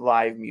 with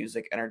live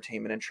music,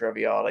 entertainment, and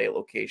trivia all day at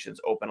locations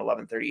open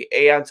 11:30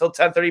 a.m. until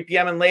 10:30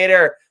 p.m. and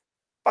later.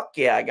 Fuck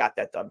yeah, I got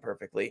that done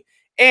perfectly.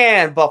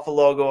 And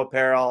Buffalo Go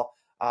apparel.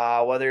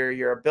 Whether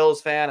you're a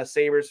Bills fan, a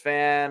Sabres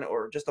fan,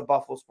 or just a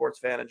Buffalo sports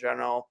fan in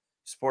general,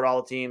 support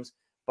all the teams.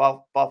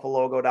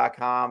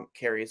 BuffaloGo.com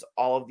carries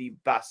all of the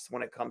best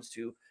when it comes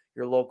to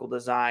your local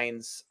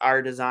designs,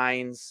 our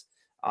designs.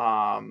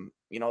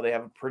 They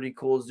have a pretty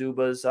cool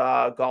Zubaz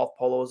golf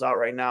polos out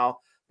right now.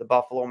 The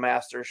Buffalo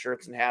Masters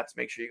shirts and hats.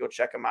 Make sure you go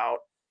check them out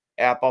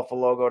at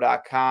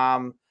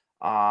buffalogo.com,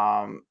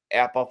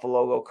 at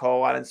Buffalogo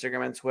Co. on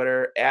Instagram and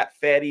Twitter, at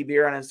Fatty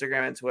Beer on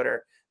Instagram and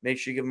Twitter. Make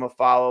sure you give them a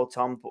follow.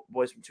 Tell them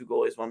Boys from Two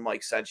Goalies, one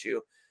Mike sent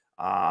you.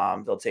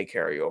 They'll take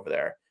care of you over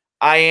there.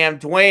 I am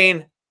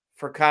Duane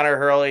for Connor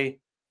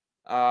Hurley.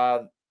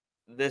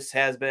 This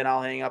has been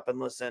I'll Hang Up and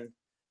Listen.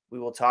 We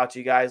will talk to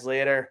you guys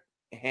later.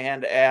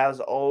 And as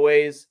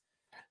always,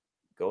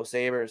 go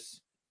Sabres.